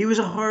 he was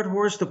a hard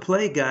horse to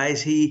play,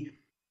 guys.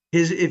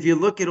 If you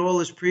look at all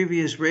his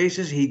previous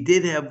races, he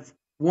did have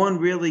one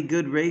really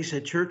good race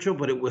at Churchill,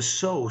 but it was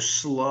so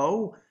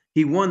slow.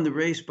 He won the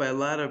race by a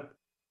lot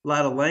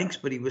of lengths,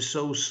 but he was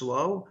so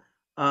slow.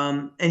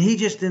 And he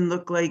just didn't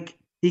look like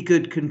he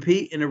could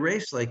compete in a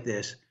race like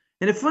this.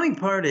 And the funny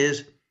part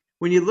is,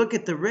 when you look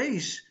at the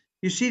race,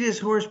 you see this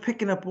horse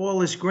picking up all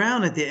this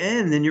ground at the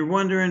end, and you're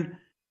wondering,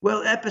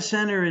 well,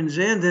 Epicenter and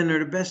Zandon are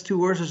the best two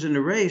horses in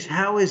the race.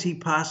 How is he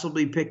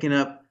possibly picking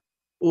up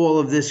all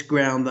of this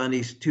ground on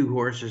these two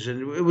horses?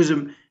 And it was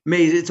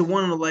amazing. It's a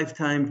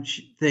one-in-a-lifetime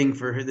thing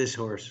for this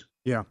horse.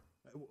 Yeah.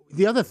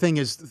 The other thing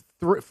is,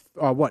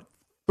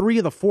 three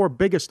of the four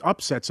biggest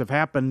upsets have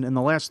happened in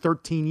the last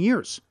 13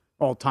 years,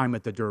 all time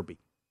at the Derby.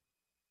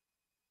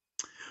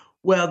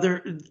 Well,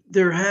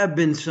 there have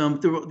been some.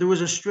 There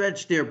was a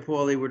stretch there,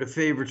 Paulie, where the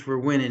favorites were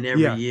winning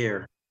every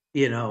year.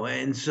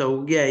 And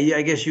so,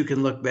 I guess you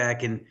can look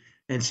back and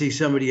see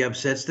some of the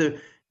upsets.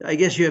 I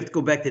guess you have to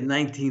go back to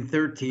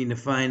 1913 to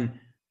find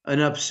an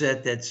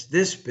upset that's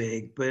this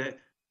big. But,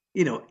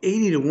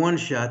 80 to 1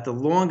 shot, the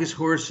longest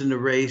horse in the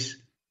race.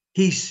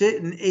 He's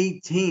sitting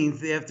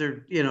 18th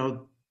after,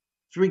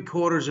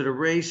 3/4 of the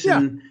race. Yeah.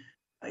 And,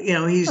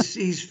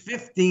 he's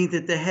 15th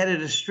at the head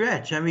of the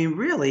stretch. I mean,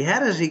 really, how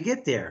does he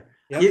get there?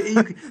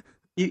 Yep.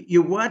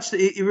 You watched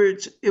it.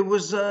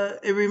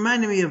 It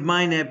reminded me of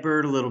Mine That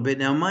Bird a little bit.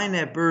 Now, Mine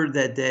That Bird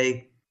that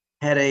day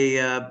had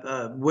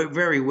a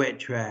very wet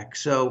track,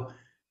 so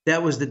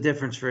that was the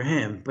difference for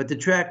him. But the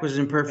track was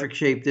in perfect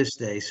shape this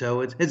day,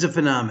 so it's a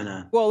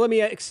phenomenon. Well, let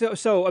me.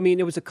 So I mean,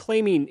 it was a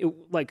claiming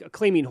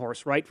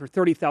horse, right, for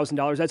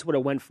 $30,000. That's what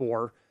it went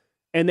for,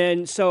 and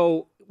then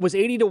so was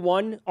 80 to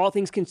 1. All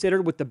things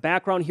considered, with the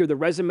background here, the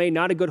resume,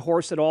 not a good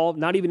horse at all.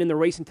 Not even in the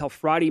race until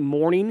Friday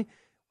morning.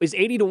 Is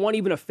 80 to 1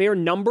 even a fair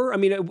number? I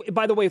mean,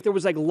 by the way, if there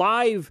was like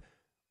live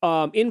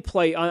in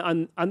play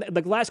on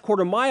the last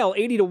quarter mile,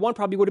 80 to 1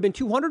 probably would have been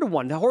 200 to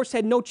 1. The horse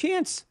had no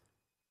chance.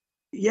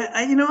 Yeah,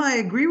 I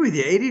agree with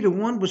you. 80 to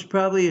 1 was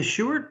probably a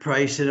short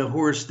price in a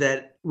horse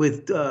that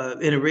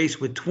in a race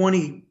with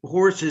 20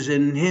 horses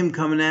and him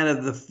coming out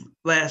of the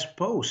last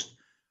post.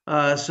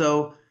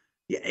 So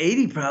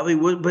 80 probably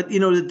would. But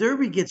the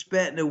Derby gets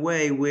bet in a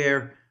way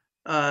where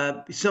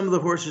some of the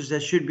horses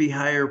that should be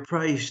higher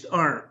priced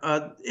aren't.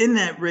 In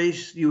that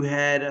race, you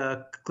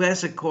had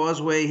Classic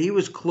Causeway. He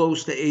was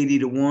close to 80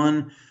 to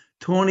 1.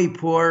 Tawny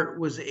Port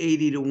was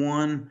 80 to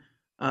 1.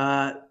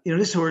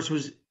 This horse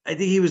was, I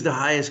think he was the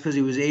highest because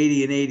he was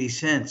 80 and 80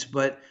 cents.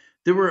 But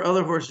there were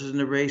other horses in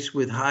the race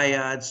with high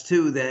odds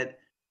too that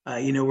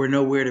were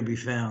nowhere to be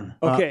found.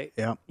 Okay.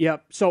 Yeah.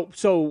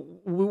 So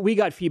we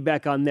got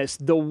feedback on this.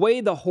 The way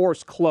the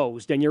horse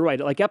closed, and you're right,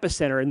 like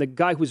Epicenter, and the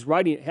guy who's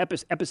riding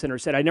Epicenter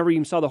said, I never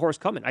even saw the horse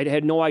coming. I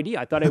had no idea.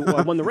 I thought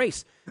I won the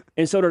race.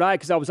 And so did I,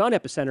 because I was on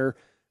Epicenter.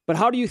 But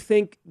how do you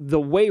think the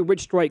way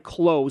Rich Strike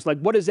closed, like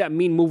what does that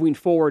mean moving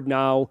forward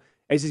now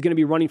as he's going to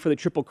be running for the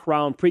Triple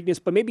Crown, Preakness,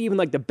 but maybe even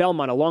like the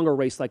Belmont, a longer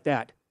race like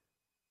that?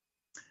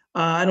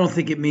 I don't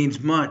think it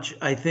means much.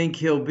 I think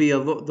he'll be the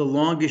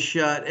longest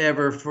shot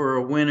ever for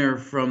a winner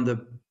from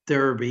the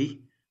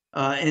Derby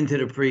into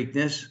the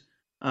Preakness.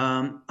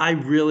 I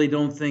really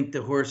don't think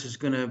the horse is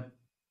going to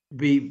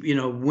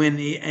win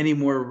any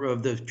more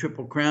of the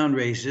Triple Crown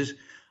races.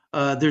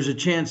 There's a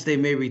chance they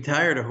may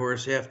retire the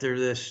horse after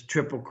this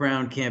Triple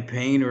Crown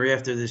campaign or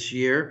after this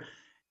year.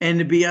 And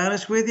to be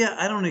honest with you,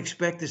 I don't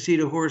expect to see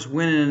the horse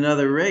winning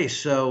another race.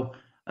 So,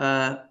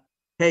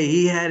 hey,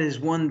 he had his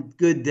one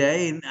good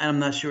day, and I'm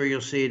not sure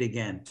you'll see it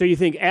again. So you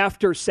think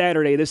after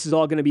Saturday, this is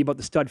all going to be about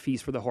the stud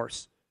fees for the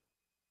horse?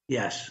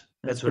 Yes,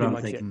 that's what I'm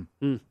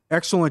thinking.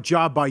 Excellent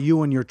job by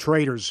you and your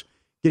traders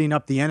getting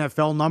up the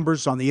NFL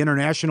numbers on the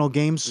international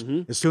games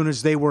as soon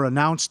as they were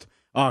announced.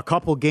 A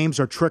couple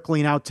games are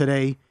trickling out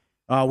today.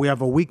 We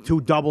have a Week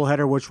 2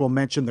 doubleheader, which we'll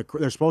mention.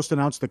 They're supposed to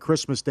announce the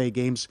Christmas Day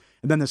games,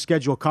 and then the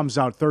schedule comes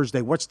out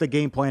Thursday. What's the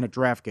game plan at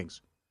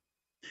DraftKings?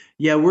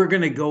 Yeah, we're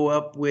going to go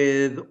up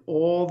with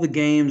all the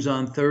games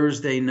on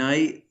Thursday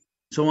night.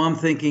 So I'm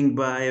thinking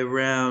by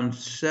around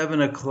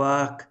 7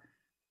 o'clock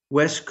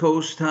West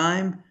Coast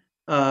time,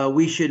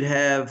 we should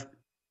have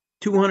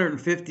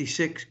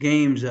 256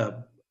 games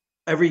up,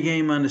 every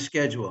game on the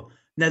schedule.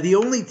 Now, the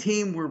only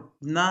team we're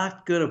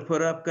not going to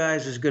put up,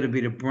 guys, is going to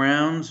be the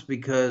Browns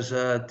because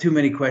too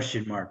many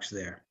question marks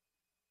there.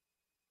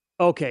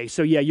 Okay,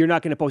 so yeah, you're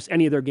not going to post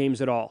any of their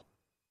games at all.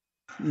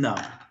 No.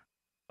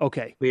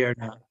 Okay. We are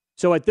not.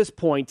 So at this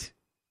point,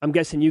 I'm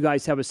guessing you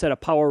guys have a set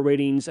of power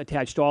ratings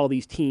attached to all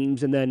these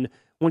teams, and then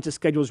once the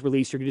schedule is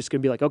released, you're just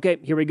going to be like, okay,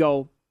 here we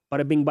go.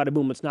 Bada bing, bada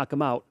boom, let's knock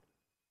them out.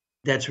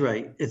 That's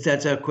right.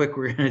 That's how quick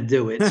we're going to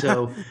do it.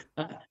 So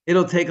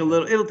it'll take a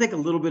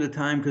little bit of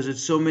time because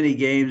it's so many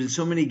games and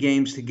so many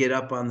games to get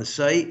up on the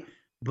site,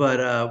 but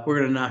we're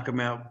going to knock them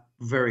out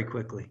very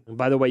quickly. And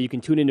by the way, you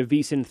can tune into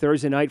VSiN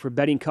Thursday night for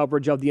betting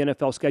coverage of the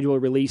NFL schedule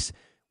release,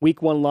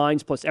 Week 1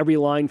 lines plus every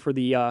line for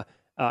the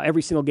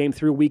every single game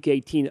through Week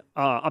 18,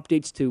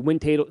 updates to win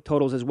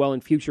totals as well,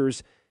 and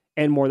futures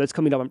and more. That's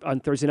coming up on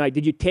Thursday night.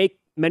 Did you take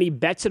many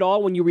bets at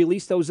all when you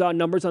released those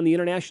numbers on the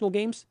international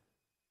games?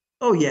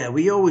 Oh, yeah,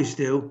 we always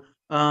do.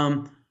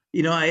 I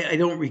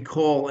don't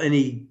recall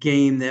any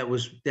game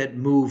that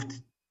moved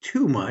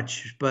too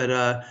much,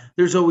 but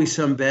there's always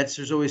some bets.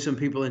 There's always some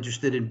people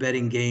interested in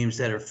betting games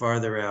that are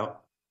farther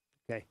out.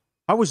 Okay.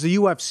 How was the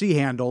UFC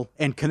handle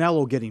and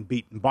Canelo getting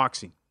beat in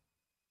boxing?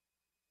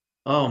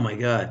 Oh, my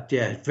God.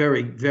 Yeah,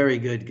 very, very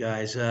good,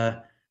 guys.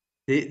 The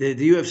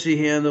UFC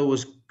handle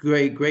was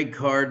great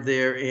card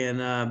there.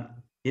 And,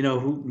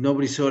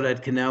 nobody saw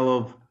that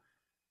Canelo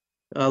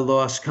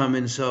loss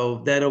coming, so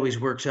that always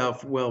works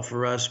out well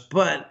for us.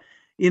 But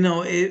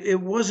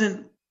it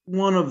wasn't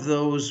one of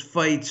those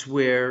fights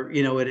where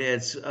it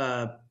has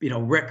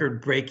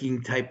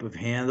record-breaking type of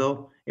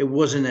handle. It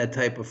wasn't that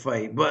type of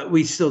fight, but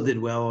we still did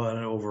well on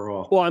it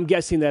overall. Well, I'm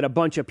guessing that a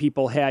bunch of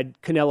people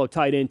had Canelo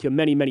tied into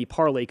many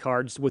parlay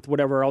cards with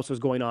whatever else was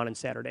going on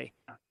Saturday.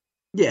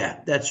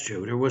 Yeah, that's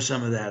true. There was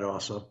some of that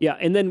also. Yeah,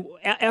 and then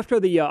after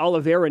the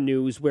Oliveira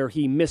news where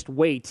he missed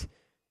weight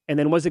and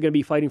then wasn't going to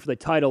be fighting for the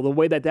title, the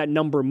way that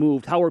number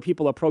moved, how were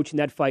people approaching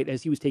that fight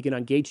as he was taking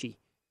on Gaethje?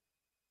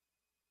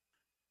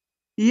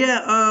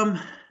 Yeah,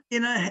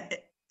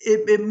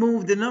 it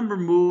moved. The number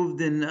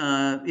moved,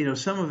 and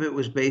some of it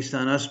was based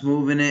on us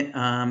moving it.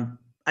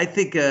 I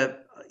think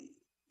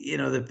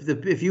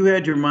if you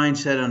had your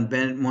mindset on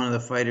Ben, one of the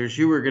fighters,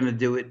 you were going to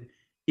do it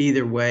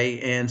either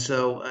way, and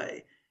so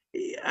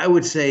I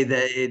would say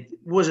that it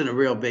wasn't a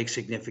real big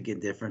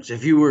significant difference.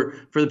 If you were,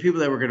 for the people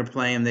that were going to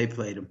play him, they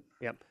played him.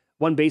 Yep.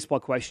 One baseball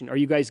question: are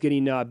you guys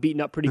getting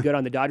beaten up pretty good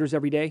on the Dodgers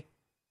every day?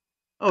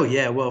 Oh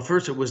yeah. Well,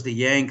 first it was the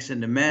Yanks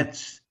and the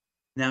Mets.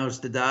 Now it's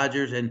the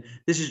Dodgers, and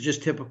this is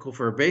just typical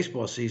for a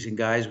baseball season,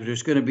 guys. But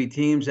there's going to be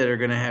teams that are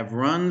going to have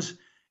runs,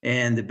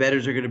 and the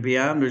bettors are going to be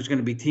on. There's going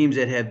to be teams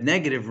that have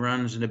negative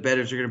runs, and the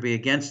bettors are going to be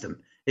against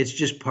them. It's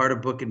just part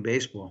of booking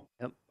baseball.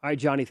 Yep. All right,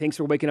 Johnny. Thanks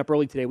for waking up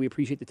early today. We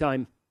appreciate the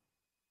time.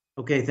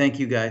 Okay, thank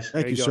you, guys.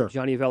 Thank you, sir.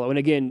 Johnny Avello. And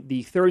again,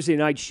 the Thursday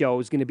night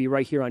show is going to be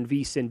right here on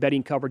VSiN,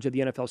 betting coverage of the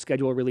NFL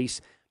schedule release,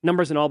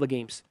 numbers in all the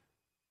games.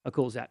 How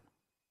cool is that?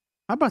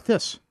 How about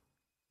this?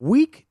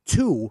 Week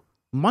 2,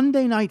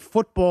 Monday Night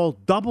Football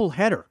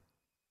doubleheader.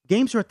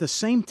 Games are at the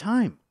same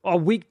time.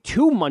 Week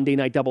 2 Monday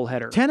Night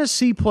doubleheader.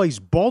 Tennessee plays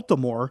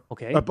Baltimore.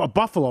 Okay.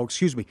 Buffalo,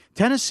 excuse me.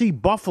 Tennessee,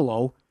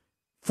 Buffalo,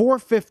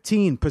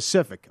 4:15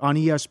 Pacific on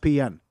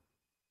ESPN.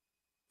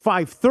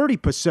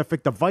 5:30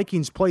 Pacific, the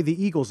Vikings play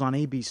the Eagles on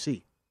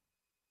ABC.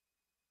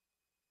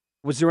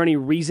 Was there any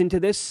reason to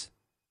this?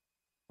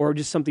 Or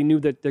just something new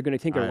that they're going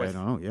to tinker with? I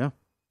don't know, yeah.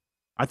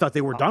 I thought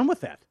they were done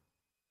with that.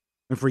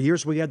 And for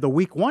years we had the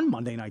Week 1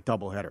 Monday Night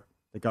doubleheader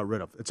they got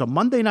rid of. It's a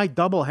Monday Night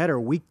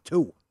doubleheader, Week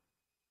 2.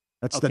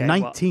 That's the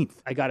 19th. Well,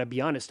 I got to be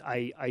honest,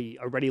 I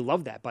already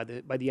love that by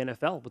the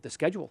NFL with the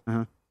schedule.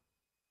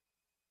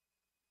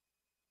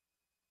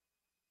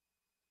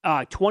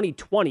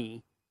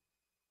 2020,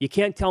 you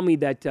can't tell me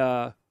that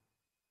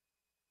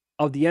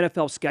of the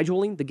NFL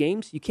scheduling, the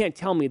games, you can't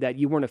tell me that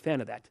you weren't a fan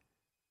of that.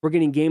 We're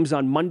getting games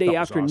on Monday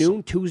afternoon,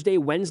 awesome. Tuesday,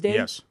 Wednesday.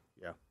 Yes.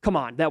 Yeah. Come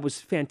on, that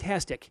was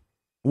fantastic.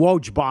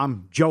 Woj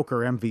bomb, Joker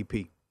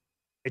MVP.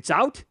 It's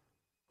out?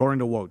 According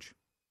to Woj.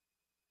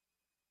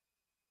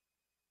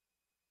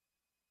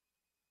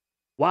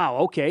 Wow,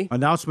 okay.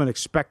 Announcement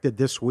expected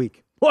this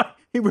week. What?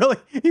 He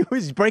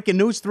was breaking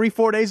news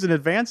 3-4 days in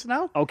advance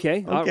now?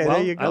 Okay. Well,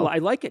 there you go. I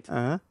like it.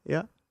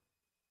 Yeah.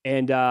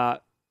 And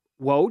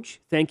Woj,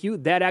 thank you.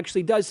 That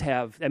actually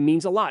that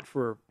means a lot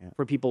for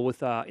people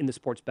with in the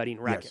sports betting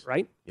racket,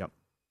 right? Yep.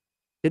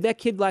 Did that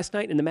kid last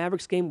night in the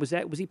Mavericks game, was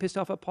he pissed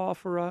off at Paul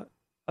for a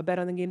bet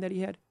on the game that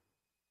he had?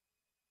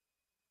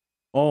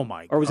 Oh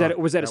my God.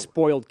 Or was that a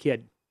spoiled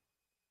kid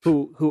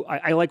who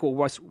I like what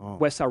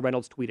Wes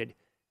Reynolds tweeted.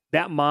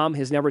 That mom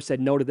has never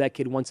said no to that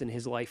kid once in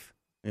his life.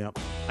 Yep.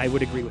 I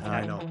would agree with that.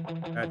 I know.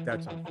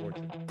 That's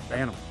unfortunate.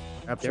 Ban him.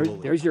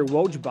 Absolutely. There's your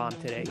Woj bomb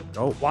today.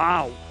 Oh.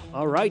 Wow.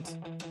 All right.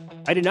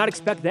 I did not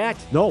expect that.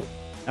 No,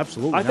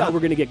 absolutely I thought we were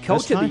going to get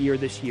Coach of the Year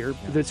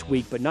this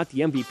week, but not the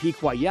MVP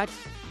quite yet.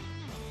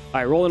 All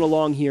right, rolling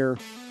along here.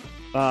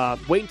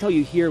 Wait until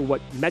you hear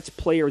what Mets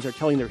players are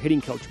telling their hitting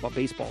coach about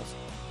baseballs.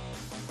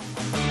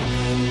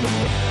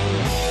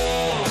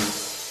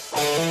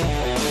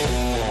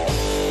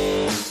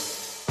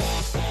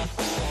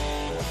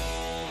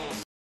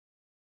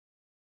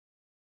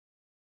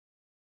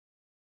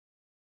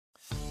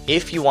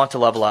 If you want to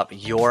level up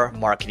your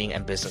marketing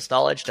and business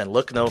knowledge, then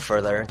look no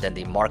further than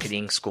the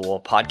Marketing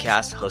School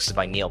podcast hosted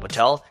by Neil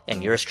Patel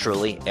and yours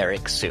truly,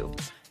 Eric Sue.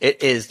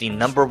 It is the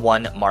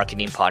 #1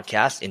 marketing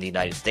podcast in the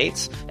United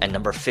States and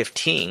number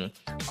 15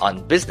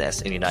 on business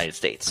in the United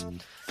States.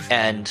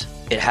 And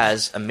it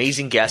has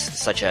amazing guests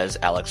such as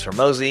Alex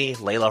Hormozi,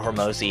 Layla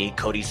Hormozi,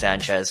 Cody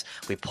Sanchez.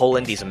 We pull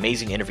in these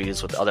amazing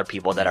interviews with other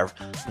people that are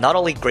not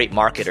only great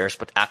marketers,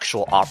 but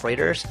actual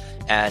operators.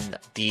 And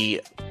the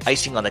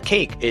icing on the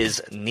cake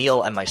is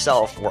Neil and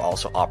myself were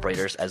also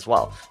operators as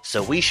well.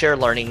 So we share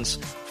learnings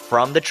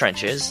from the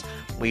trenches.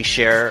 We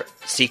share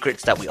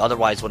secrets that we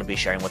otherwise wouldn't be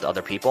sharing with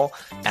other people.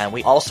 And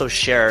we also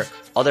share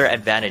other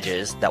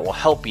advantages that will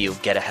help you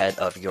get ahead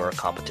of your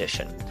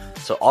competition.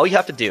 So all you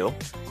have to do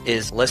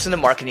is listen to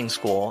Marketing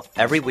School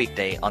every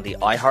weekday on the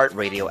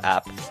iHeartRadio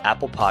app,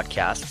 Apple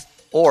Podcasts,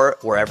 or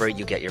wherever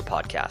you get your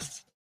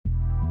podcasts.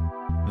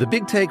 The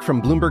Big Take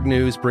from Bloomberg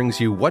News brings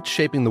you what's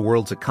shaping the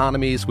world's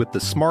economies with the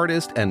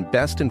smartest and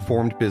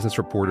best-informed business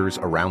reporters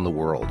around the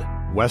world.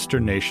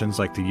 Western nations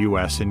like the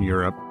U.S. and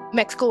Europe.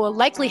 Mexico will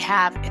likely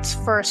have its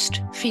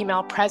first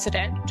female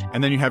president.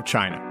 And then you have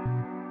China.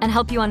 And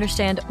help you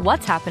understand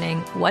what's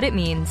happening, what it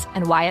means,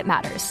 and why it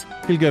matters.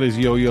 He'll get his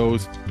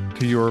yo-yos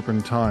to Europe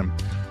in time.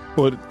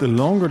 But the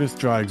longer this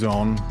drags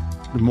on,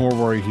 the more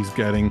worry he's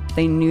getting.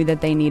 They knew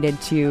that they needed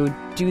to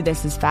do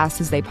this as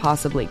fast as they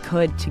possibly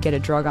could to get a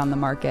drug on the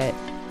market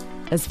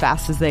as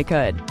fast as they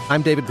could.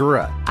 I'm David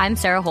Gura. I'm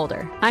Sarah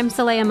Holder. I'm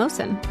Saleha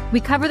Mohsen. We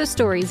cover the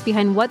stories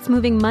behind what's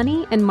moving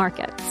money and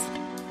markets.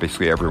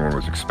 Basically, everyone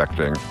was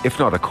expecting, if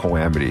not a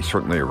calamity,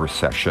 certainly a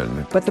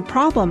recession. But the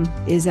problem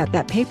is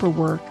that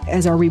paperwork,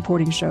 as our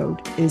reporting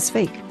showed, is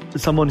fake.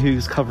 As someone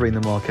who's covering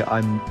the market,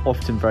 I'm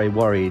often very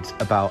worried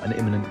about an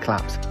imminent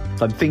collapse.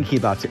 So I'm thinking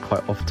about it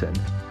quite often.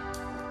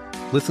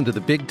 Listen to The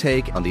Big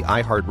Take on the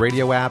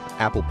iHeartRadio app,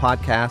 Apple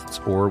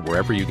Podcasts, or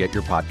wherever you get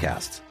your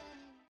podcasts.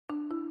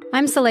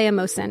 I'm Saleha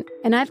Mohsen,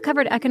 and I've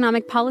covered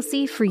economic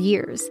policy for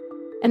years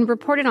and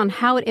reported on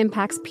how it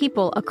impacts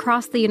people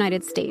across the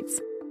United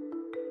States.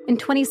 In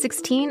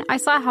 2016, I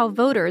saw how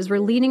voters were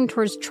leaning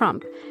towards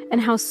Trump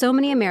and how so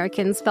many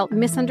Americans felt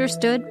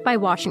misunderstood by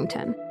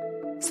Washington.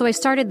 So I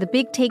started The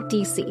Big Take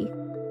DC.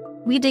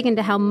 We dig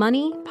into how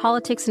money,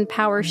 politics, and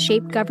power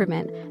shape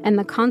government and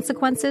the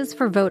consequences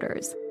for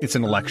voters. It's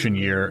an election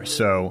year,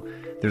 so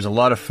there's a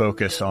lot of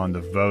focus on the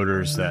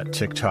voters that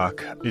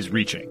TikTok is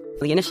reaching.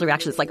 The initial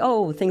reaction is like,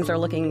 oh, things are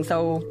looking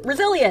so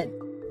resilient.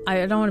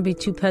 I don't want to be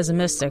too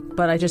pessimistic,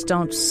 but I just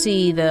don't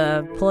see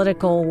the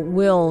political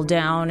will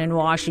down in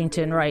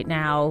Washington right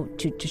now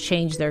to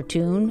change their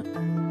tune.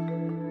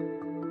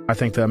 I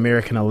think the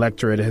American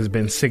electorate has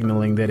been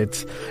signaling that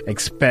it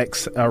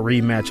expects a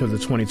rematch of the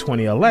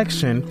 2020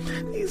 election.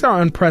 These are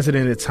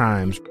unprecedented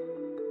times.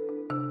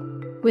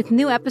 With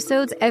new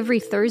episodes every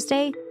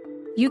Thursday,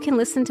 you can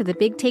listen to The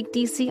Big Take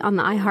DC on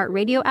the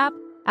iHeartRadio app,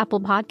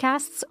 Apple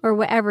Podcasts, or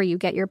wherever you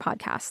get your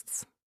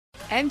podcasts.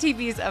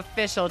 MTV's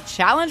official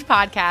Challenge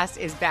podcast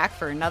is back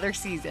for another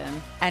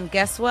season. And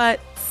guess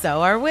what?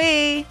 So are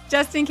we.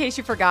 Just in case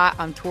you forgot,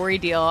 I'm Tori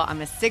Deal.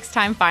 I'm a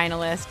 6-time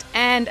finalist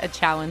and a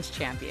Challenge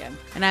champion.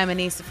 And I'm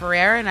Anissa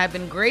Ferreira, and I've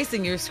been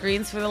gracing your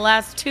screens for the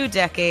last 2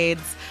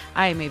 decades.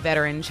 I am a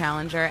veteran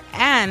challenger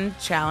and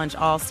Challenge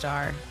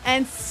All-Star.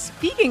 And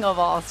speaking of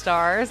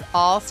All-Stars,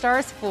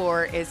 All-Stars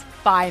 4 is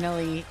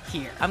finally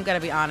here. I'm going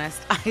to be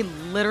honest. I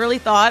literally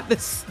thought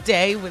this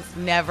day was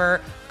never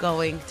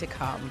going to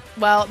come.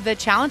 Well, the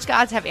Challenge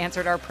gods have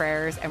answered our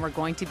prayers, and we're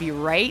going to be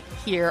right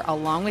here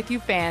along with you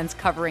fans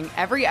covering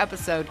every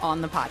episode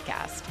on the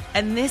podcast.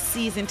 And this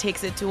season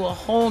takes it to a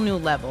whole new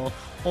level.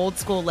 Old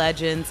school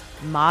legends,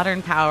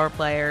 modern power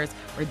players,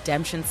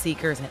 redemption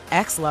seekers, and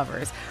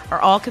ex-lovers are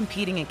all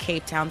competing in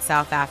Cape Town,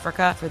 South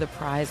Africa for the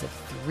prize of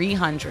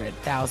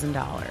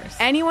 $300,000.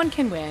 Anyone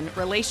can win,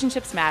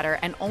 relationships matter,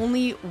 and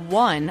only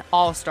one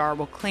All-Star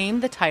will claim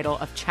the title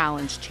of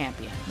Challenge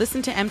champion.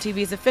 Listen to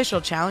MTV's official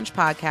Challenge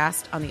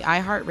podcast on the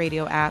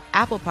iHeartRadio app,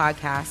 Apple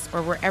Podcasts,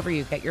 or wherever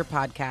you get your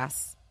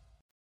podcasts.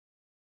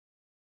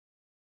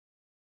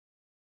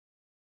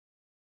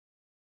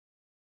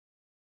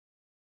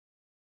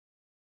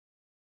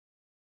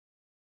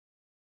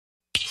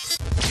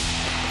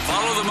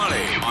 Follow the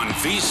money on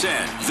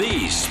VSiN,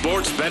 the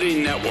sports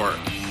betting network.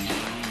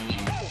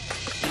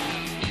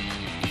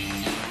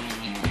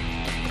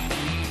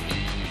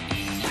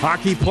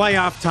 Hockey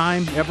playoff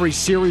time. Every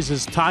series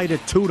is tied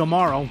at 2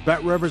 tomorrow.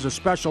 BetRivers a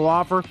special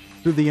offer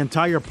through the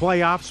entire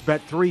playoffs.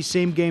 Bet 3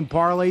 same-game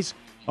parlays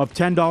of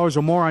 $10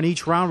 or more on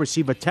each round.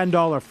 Receive a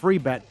 $10 free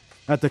bet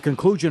at the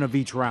conclusion of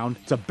each round.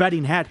 It's a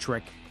betting hat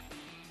trick.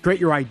 Create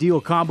your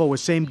ideal combo with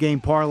same-game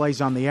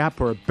parlays on the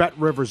app or at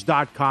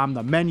BetRivers.com.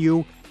 The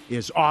menu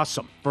is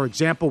awesome. For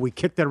example, we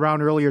kicked it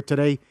around earlier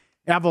today.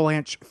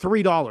 Avalanche,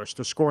 $3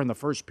 to score in the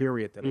first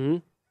period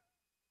today.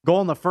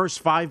 Goal in the first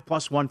 5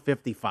 plus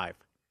 155.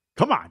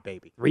 Come on,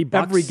 baby. $3?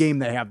 Every game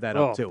they have that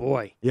up, too. Oh,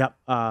 boy. Yep.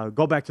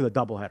 Go back to the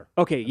doubleheader.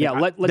 Okay, yeah.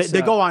 Let's.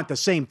 They go on at the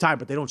same time,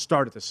 but they don't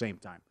start at the same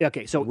time.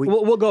 Okay, so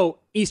we'll go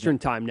Eastern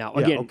time now.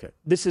 Again, okay.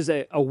 This is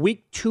a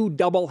Week 2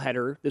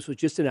 doubleheader. This was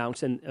just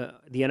announced in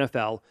the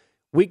NFL.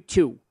 Week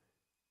 2,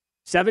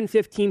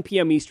 7:15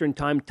 p.m. Eastern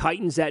time,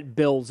 Titans at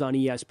Bills on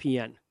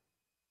ESPN.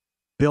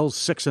 Bills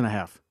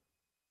 6.5.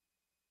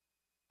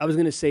 I was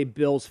going to say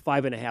Bills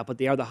 5.5, but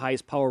they are the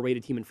highest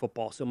power-rated team in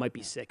football, so it might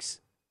be 6.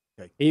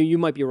 Okay. You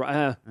might be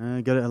right.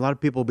 A lot of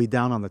people will be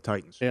down on the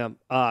Titans. Yeah.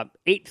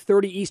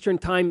 8:30 Eastern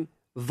time,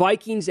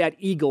 Vikings at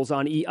Eagles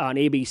on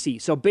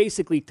ABC. So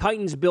basically,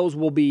 Titans-Bills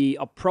will be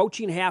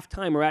approaching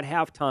halftime or at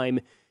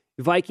halftime.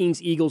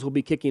 Vikings-Eagles will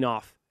be kicking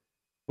off.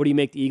 What do you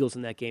make the Eagles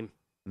in that game?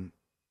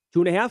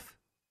 2.5?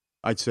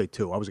 I'd say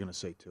 2. I was going to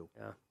say 2.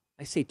 Yeah.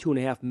 I say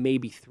 2.5,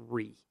 maybe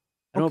 3.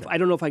 I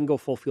don't know if I can go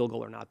full field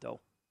goal or not,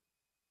 though.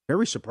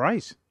 Very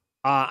surprised.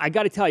 I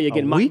got to tell you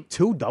again, Week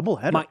 2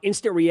 doubleheader. My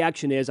instant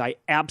reaction is I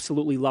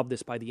absolutely love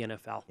this by the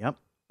NFL. Yep.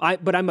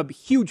 But I'm a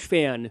huge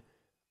fan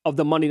of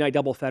the Monday night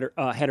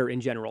header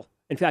in general.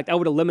 In fact, I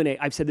would eliminate.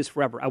 I've said this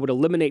forever. I would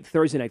eliminate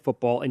Thursday night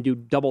football and do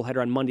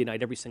doubleheader on Monday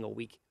night every single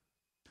week.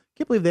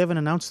 Can't believe they haven't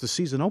announced the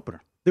season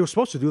opener. They were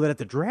supposed to do that at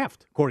the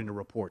draft, according to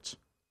reports.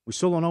 We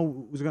still don't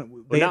know who's going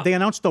to. They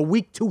announced the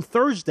Week 2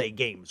 Thursday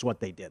game is what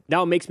they did.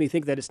 Now it makes me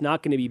think that it's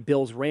not going to be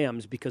Bills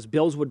Rams because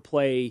Bills would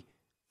play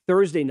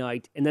Thursday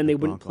night and then they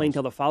wouldn't play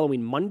until the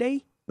following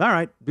Monday. All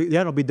right, yeah,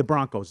 it'll be the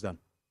Broncos then.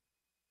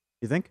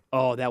 You think?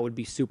 Oh, that would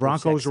be super.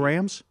 Broncos sexy.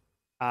 Rams.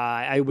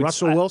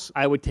 Russell Wilson.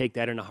 I would take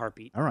that in a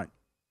heartbeat. All right.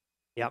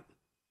 Yep.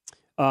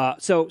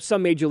 So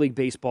some Major League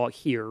Baseball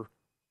here.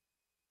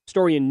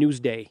 Story in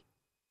Newsday.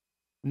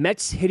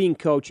 Mets hitting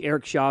coach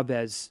Eric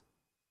Chavez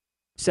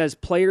says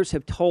players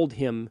have told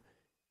him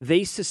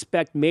they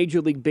suspect Major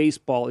League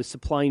Baseball is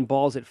supplying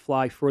balls that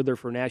fly further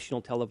for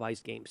national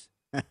televised games.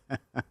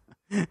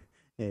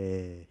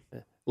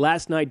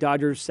 Last night,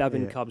 Dodgers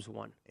 7, Cubs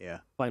 1. Yeah.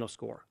 Final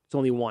score. It's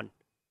only one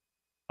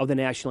of the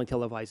nationally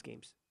televised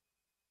games.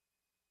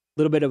 A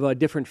little bit of a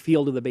different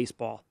feel to the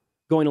baseball.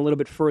 Going a little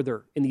bit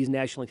further in these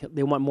nationally.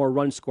 They want more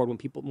runs scored when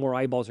more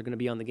eyeballs are going to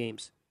be on the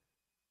games.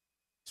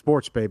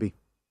 Sports, baby.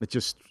 It's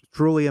just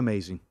truly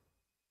amazing.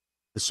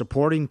 The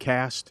supporting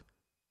cast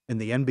in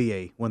the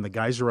NBA when the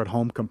guys are at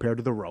home compared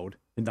to the road,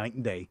 night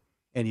and day,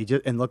 and you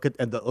just look at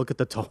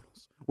the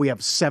totals. We have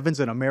 7s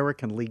in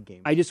American League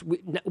games.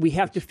 We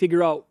have to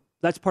figure out.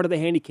 That's part of the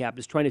handicap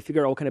is trying to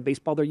figure out what kind of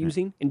baseball they're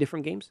using in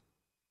different games.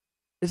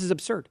 This is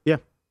absurd. Yeah,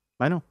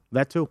 I know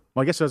that too.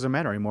 Well, I guess it doesn't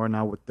matter anymore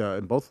now with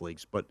in both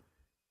leagues. But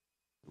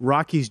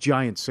Rockies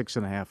Giants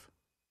 6.5.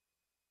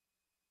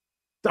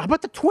 How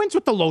about the Twins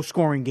with the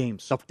low-scoring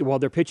games? Well,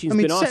 their pitching's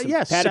been awesome.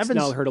 Yeah, Paddock's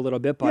now hurt a little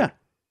bit, but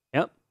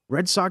yep.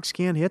 Red Sox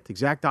can't hit.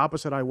 Exact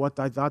opposite of what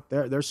I thought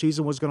their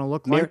season was going to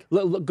look like.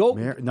 Go.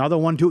 Another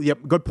one, too.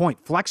 Yep, good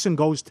point. Flexen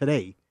goes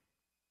today.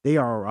 They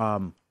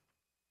are,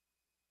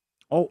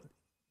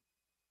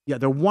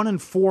 they're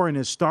 1-4 in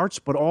his starts,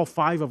 but all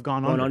 5 have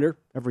gone under.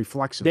 Every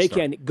Flexen They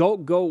start. can.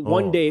 Go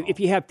one day.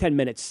 If you have 10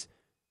 minutes,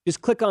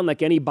 just click on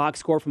like any box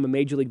score from a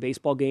Major League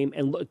Baseball game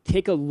and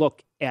take a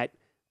look at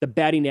the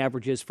batting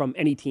averages from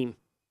any team.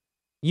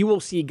 You will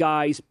see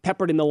guys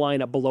peppered in the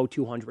lineup below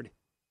 200.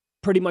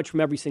 Pretty much from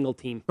every single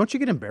team. Don't you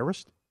get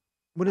embarrassed?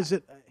 What is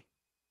it?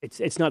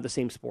 It's not the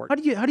same sport. How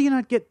do you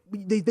not get?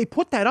 They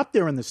put that up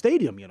there in the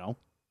stadium. You know,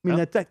 I mean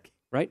that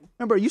right.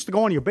 Remember, it used to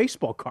go on your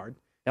baseball card.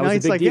 That was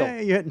it's a big like, deal. yeah,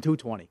 you're hitting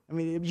 220. I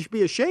mean, you should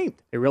be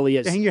ashamed. It really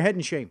is. Hang your head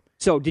in shame.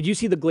 So, did you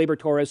see the Gleyber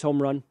Torres home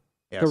run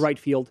Yes. to right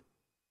field?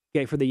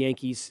 Okay, for the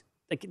Yankees.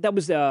 Like that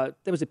was a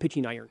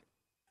pitching iron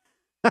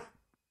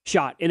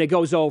shot, and it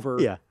goes over.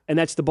 Yeah. And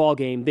that's the ball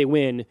game. They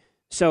win.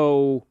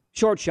 So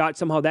short shot.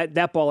 Somehow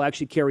that ball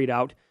actually carried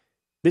out.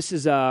 This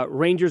is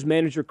Rangers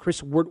manager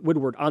Chris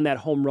Woodward on that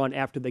home run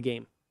after the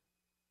game.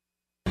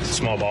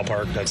 Small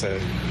ballpark. That's a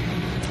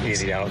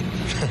easy out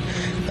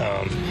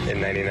in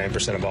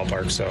 99% of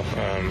ballparks. So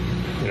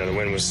the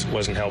wind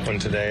wasn't helping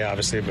today,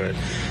 obviously, but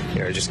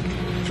just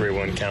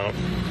 3-1 count.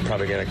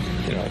 Probably gonna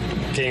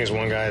King is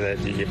one guy that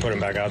you put him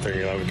back out there,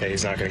 you're like, okay,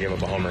 he's not gonna give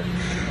up a homer.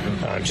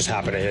 Just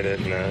happened to hit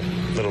it in a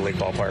little league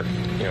ballpark,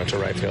 to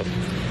right field.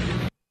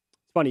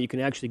 It's funny, you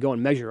can actually go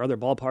and measure other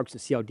ballparks and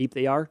see how deep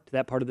they are to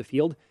that part of the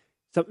field.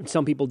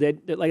 Some people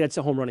did. Like that's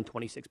a home run in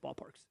 26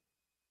 ballparks.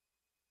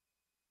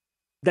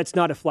 That's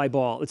not a fly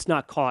ball. It's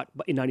not caught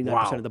in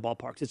 99% of the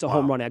ballparks. It's a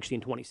home run actually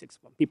in 26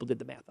 of them. People did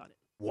the math on it.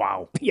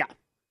 Wow. Yeah.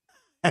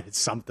 It's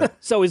something.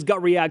 So his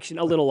gut reaction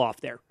a little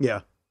off there.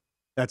 Yeah.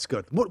 That's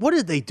good. What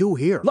did they do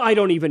here? I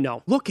don't even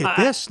know. Look at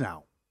this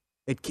now.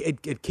 At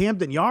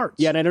Camden Yards.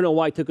 Yeah, and I don't know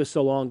why it took us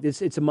so long.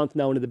 It's a month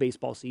now into the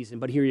baseball season,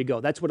 but here you go.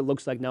 That's what it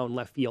looks like now in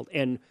left field.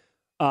 And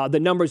the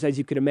numbers, as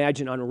you can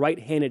imagine, on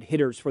right-handed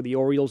hitters for the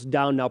Orioles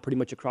down now pretty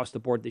much across the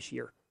board this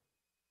year.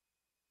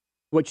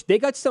 Which they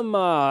got some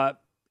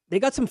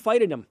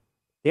fight in them.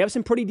 They have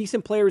some pretty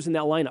decent players in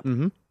that lineup.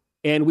 Mm-hmm.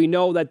 And we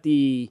know that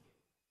the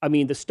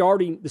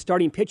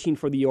starting pitching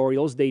for the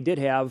Orioles, they did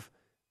have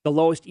the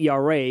lowest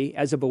ERA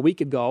as of a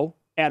week ago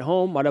at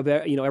home out of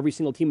every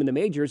single team in the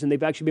majors, and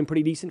they've actually been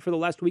pretty decent for the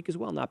last week as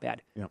well. Not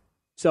bad. Yeah.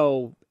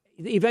 So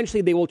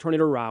eventually they will turn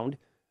it around.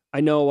 I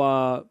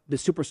know the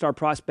superstar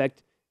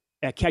prospect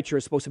at catcher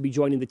is supposed to be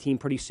joining the team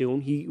pretty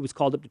soon. He was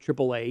called up to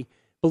AAA.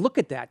 But look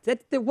at that.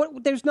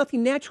 There's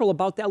nothing natural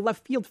about that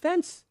left field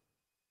fence.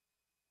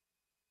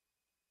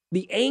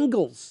 The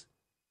angles.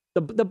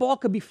 The ball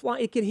could be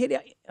flying. It could hit.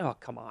 Oh,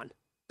 come on.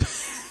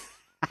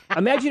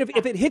 Imagine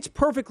if it hits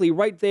perfectly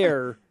right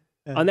there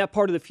on that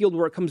part of the field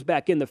where it comes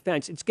back in the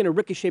fence, it's going to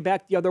ricochet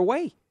back the other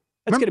way.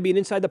 That's going to be an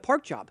inside the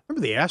park job.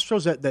 Remember the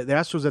Astros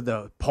at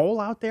the pole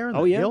out there?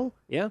 The hill?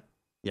 Yeah.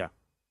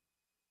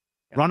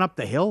 Run up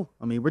the hill?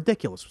 I mean,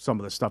 ridiculous, some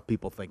of the stuff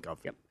people think of.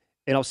 Yep.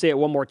 And I'll say it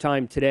one more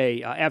time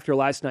today. After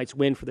last night's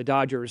win for the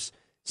Dodgers,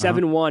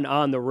 7-1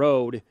 on the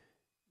road,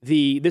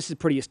 this is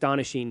pretty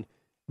astonishing.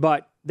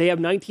 But they have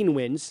 19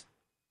 wins.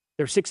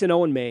 They're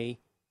 6-0 in May.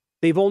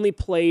 They've only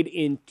played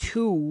in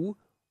 2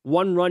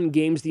 one-run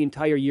games the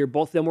entire year.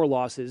 Both of them were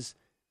losses.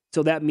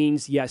 So that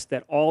means, yes,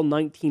 that all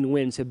 19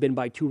 wins have been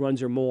by 2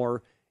 runs or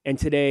more. And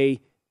today,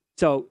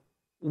 so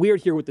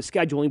weird here with the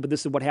scheduling, but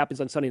this is what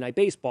happens on Sunday Night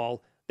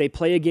Baseball. They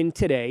play again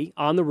today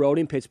on the road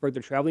in Pittsburgh.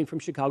 They're traveling from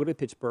Chicago to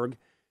Pittsburgh.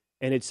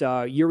 And it's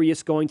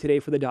Urias going today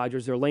for the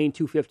Dodgers. They're laying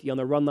 $2.50 on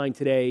the run line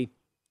today,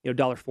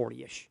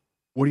 $1.40-ish.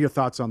 What are your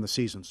thoughts on the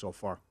season so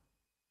far?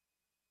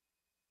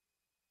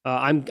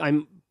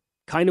 I'm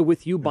kind of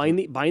with you buying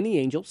the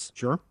Angels.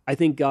 Sure. I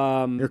think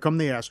here come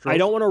the Astros. I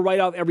don't want to write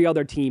off every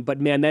other team,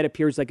 but man, that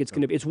appears like it's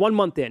going to be. It's 1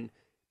 month in,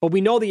 but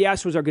we know the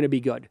Astros are going to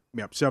be good.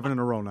 Yep, 7 in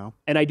a row now.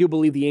 And I do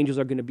believe the Angels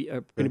are going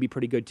to be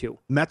pretty good too.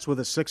 Mets with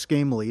a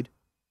 6-game lead.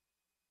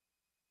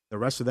 The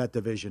rest of that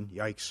division,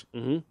 yikes.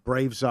 Mm-hmm.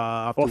 Braves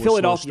off to a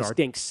Philadelphia slow start.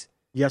 stinks.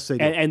 Yes, they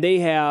do. And they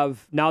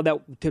have, now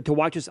that to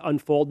watch this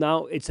unfold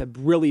now, it's a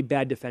really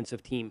bad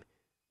defensive team.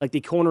 Like the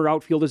corner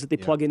outfielders that they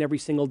plug in every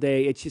single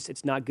day,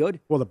 it's not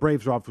good. Well, the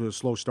Braves were off to a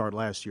slow start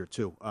last year,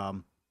 too.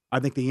 I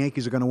think the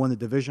Yankees are going to win the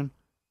division.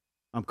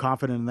 I'm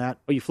confident in that.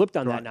 Oh, you flipped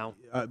on that now.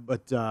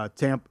 But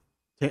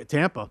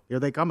Tampa, here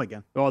they come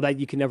again. Oh, that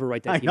you can never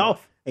write that I team know.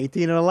 off.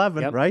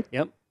 18-11, right?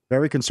 Yep.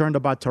 Very concerned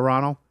about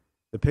Toronto.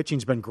 The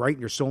pitching's been great, and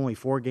you're still only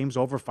 4 games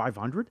over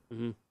 500.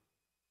 Mm-hmm.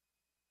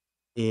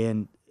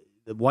 And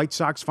the White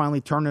Sox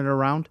finally turning it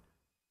around.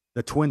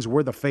 The Twins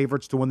were the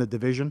favorites to win the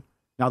division.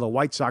 Now the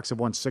White Sox have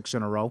won 6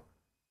 in a row.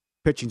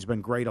 Pitching's been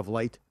great of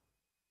late.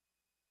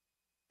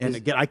 And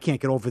again, I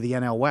can't get over the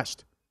NL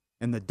West.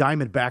 And the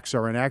Diamondbacks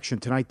are in action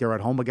tonight. They're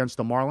at home against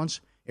the Marlins.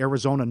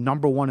 Arizona,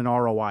 number 1 in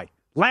ROI.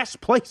 Last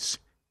place.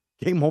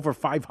 Game over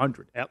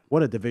 500. Yep.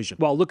 What a division.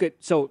 Well,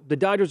 so the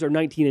Dodgers are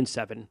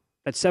 19-7.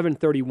 That's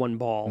 731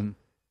 ball. Mm-hmm.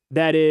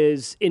 That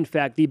is, in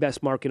fact, the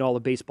best mark in all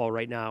of baseball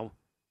right now.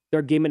 They're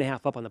a game and a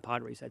half up on the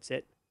Padres. That's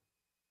it.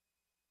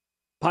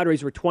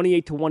 Padres were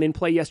 28-1 in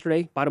play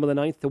yesterday, bottom of the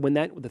ninth, to win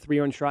that with a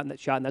 3-run shot,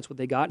 and that's what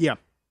they got. Yeah.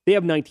 They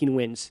have 19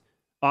 wins.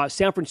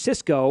 San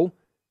Francisco,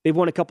 they've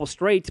won a couple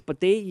straight, but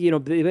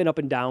they've been up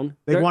and down.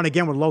 They won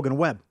again with Logan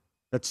Webb.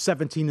 That's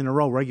 17 in a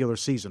row regular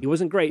season. He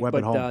wasn't great, Webb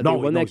but they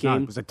won that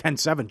game. It was a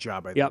 10-7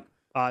 job, I think.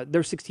 Yep.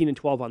 They're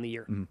 16-12 on the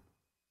year. Mm-hmm.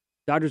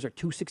 Dodgers are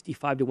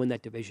 265 to win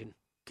that division.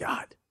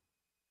 God.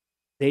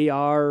 They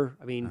are,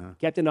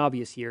 Captain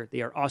Obvious here.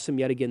 They are awesome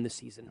yet again this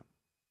season,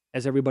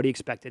 as everybody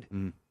expected.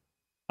 Mm.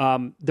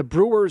 The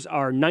Brewers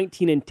are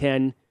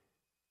 19-10.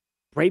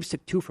 Braves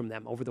took 2 from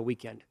them over the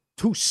weekend.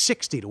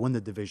 260 to win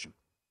the division.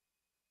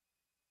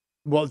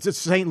 Well, it's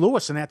St.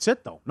 Louis, and that's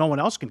it, though. No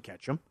one else can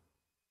catch them.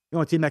 The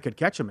only team that could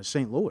catch them is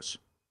St. Louis,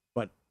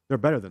 but they're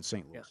better than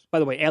St. Louis. Yeah. By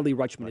the way, Adley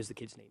Rutschman is the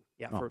kid's name.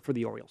 Yeah, for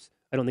the Orioles.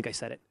 I don't think I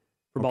said it.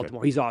 For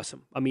Baltimore. He's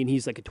awesome.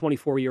 He's like a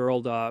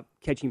 24-year-old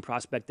catching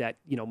prospect that,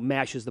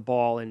 mashes the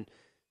ball, and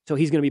so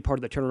he's going to be part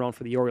of the turnaround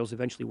for the Orioles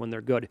eventually when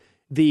they're good.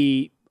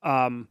 The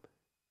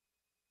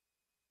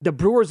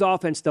Brewers'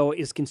 offense, though,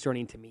 is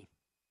concerning to me.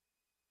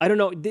 I don't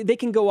know. They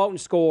can go out and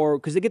score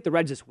because they get the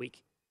Reds this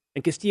week,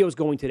 and Castillo's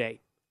going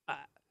today.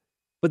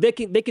 But they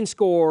can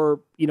score,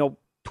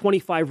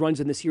 25 runs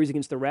in the series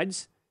against the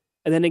Reds,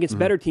 and then against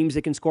better teams,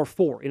 they can score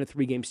 4 in a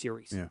 3-game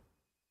series. Yeah.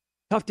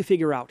 Tough to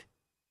figure out.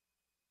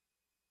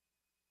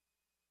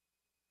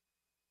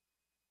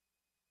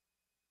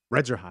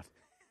 Reds are hot.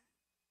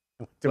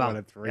 2 out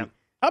of 3. Yeah.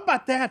 How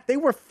about that? They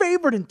were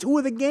favored in 2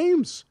 of the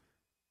games.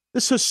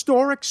 This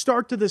historic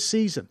start to the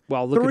season.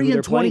 Well, look 3 at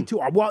and 22.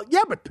 Playing. Well,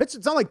 yeah, but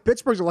it's not like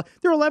Pittsburgh's.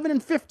 They're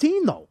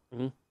 11-15 though.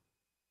 Mm-hmm.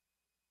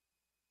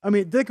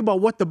 Think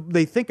about what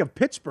they think of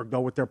Pittsburgh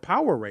though with their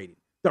power rating.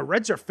 The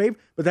Reds are favored,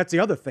 but that's the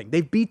other thing.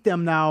 They've beat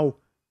them now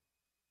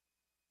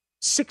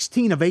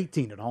 16 of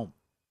 18 at home,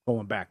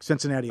 going back.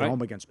 Cincinnati at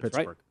home against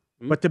Pittsburgh. Right.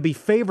 Mm-hmm. But to be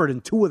favored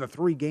in 2 of the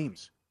 3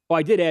 games. Well,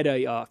 I did add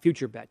a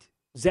future bet.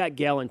 Zach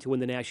Gallen to win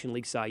the National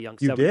League Cy Young.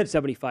 You did?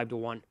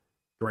 75-1.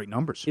 Great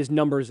numbers. His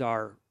numbers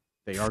are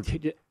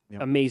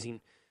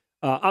amazing.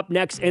 Up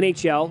next,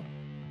 NHL.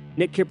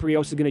 Nick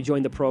Kypreos is going to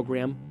join the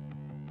program.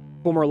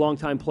 Former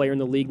longtime player in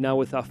the league, now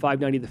with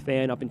 590 The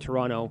Fan up in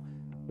Toronto.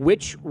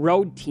 Which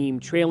road team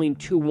trailing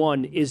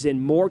 2-1 is in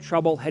more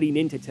trouble heading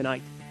into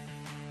tonight?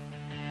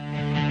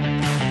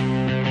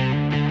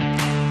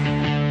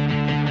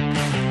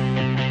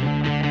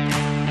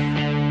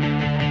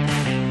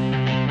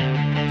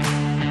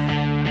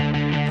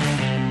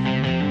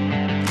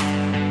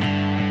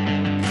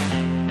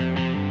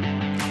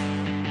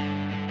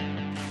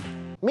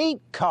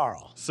 Meet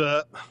Carl.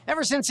 Sup?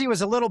 Ever since he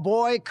was a little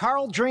boy,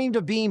 Carl dreamed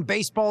of being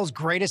baseball's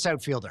greatest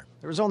outfielder.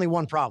 There was only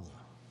one problem.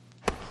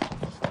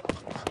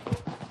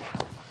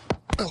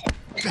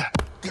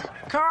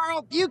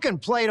 Carl, you can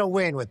play to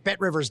win with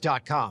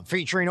BetRivers.com,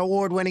 featuring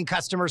award-winning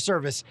customer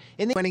service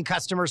in the winning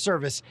customer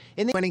service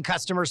in the winning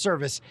customer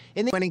service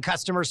in the winning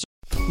customer service.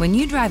 When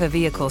you drive a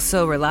vehicle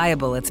so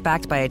reliable it's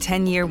backed by a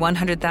 10-year,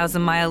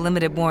 100,000-mile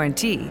limited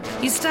warranty,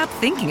 you stop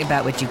thinking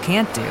about what you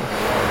can't do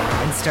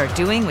and start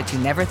doing what you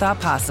never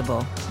thought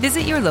possible.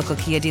 Visit your local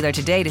Kia dealer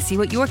today to see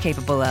what you're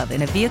capable of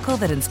in a vehicle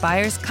that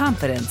inspires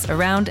confidence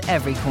around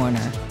every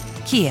corner.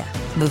 Kia,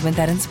 movement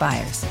that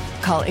inspires.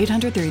 Call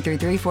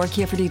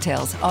 800-333-4KIA for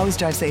details. Always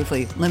drive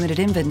safely. Limited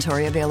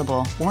inventory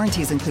available.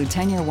 Warranties include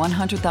 10-year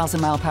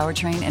 100,000-mile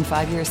powertrain and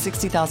 5-year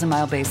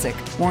 60,000-mile basic.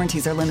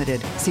 Warranties are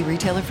limited. See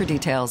retailer for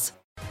details.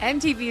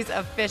 MTV's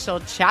official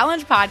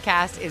Challenge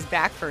podcast is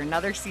back for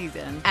another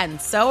season.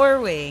 And so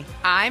are we.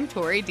 I'm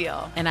Tori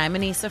Deal. And I'm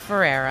Anissa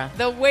Ferreira.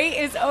 The wait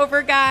is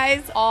over,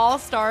 guys. All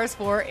Stars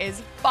 4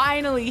 is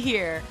finally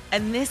here.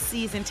 And this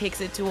season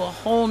takes it to a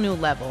whole new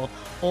level.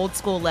 Old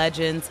school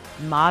legends,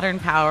 modern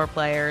power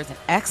players, and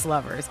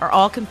ex-lovers are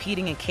all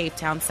competing in Cape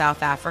Town,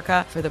 South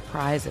Africa for the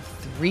prize of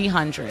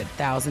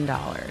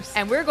 $300,000.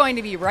 And we're going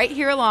to be right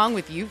here along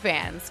with you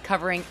fans,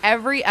 covering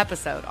every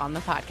episode on the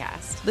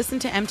podcast. Listen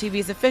to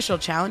MTV's official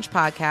Challenge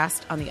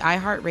podcast on the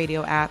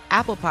iHeartRadio app,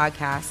 Apple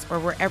Podcasts, or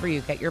wherever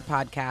you get your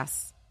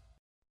podcasts.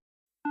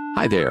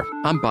 Hi there,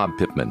 I'm Bob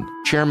Pittman,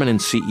 Chairman and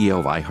CEO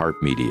of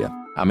iHeartMedia.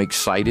 I'm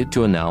excited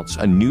to announce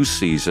a new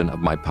season of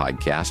my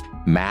podcast,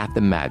 Math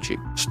and Magic,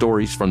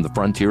 Stories from the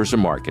Frontiers of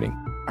Marketing.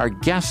 Our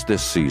guests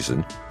this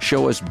season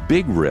show us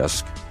big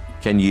risk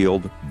can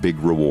yield big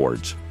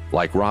rewards,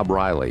 like Rob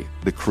Riley,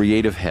 the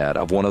creative head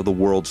of one of the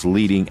world's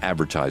leading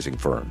advertising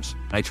firms.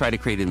 I try to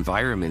create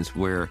environments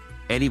where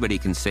anybody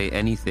can say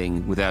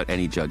anything without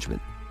any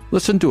judgment.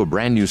 Listen to a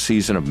brand new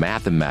season of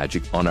Math and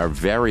Magic on our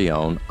very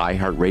own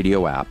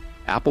iHeartRadio app,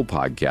 Apple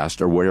Podcast,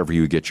 or wherever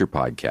you get your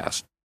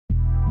podcast.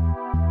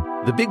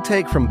 The Big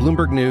Take from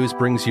Bloomberg News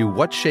brings you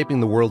what's shaping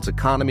the world's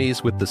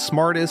economies with the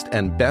smartest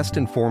and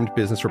best-informed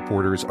business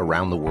reporters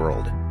around the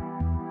world.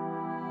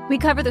 We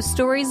cover the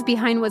stories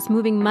behind what's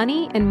moving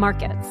money and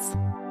markets,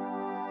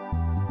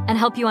 and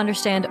help you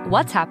understand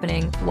what's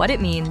happening, what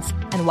it means,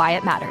 and why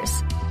it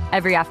matters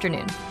every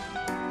afternoon.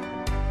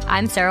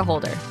 I'm Sarah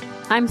Holder.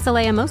 I'm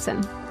Saleha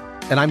Mohsin.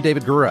 And I'm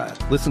David Gura.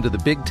 Listen to The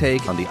Big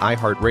Take on the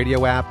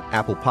iHeartRadio app,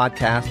 Apple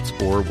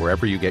Podcasts, or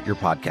wherever you get your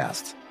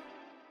podcasts.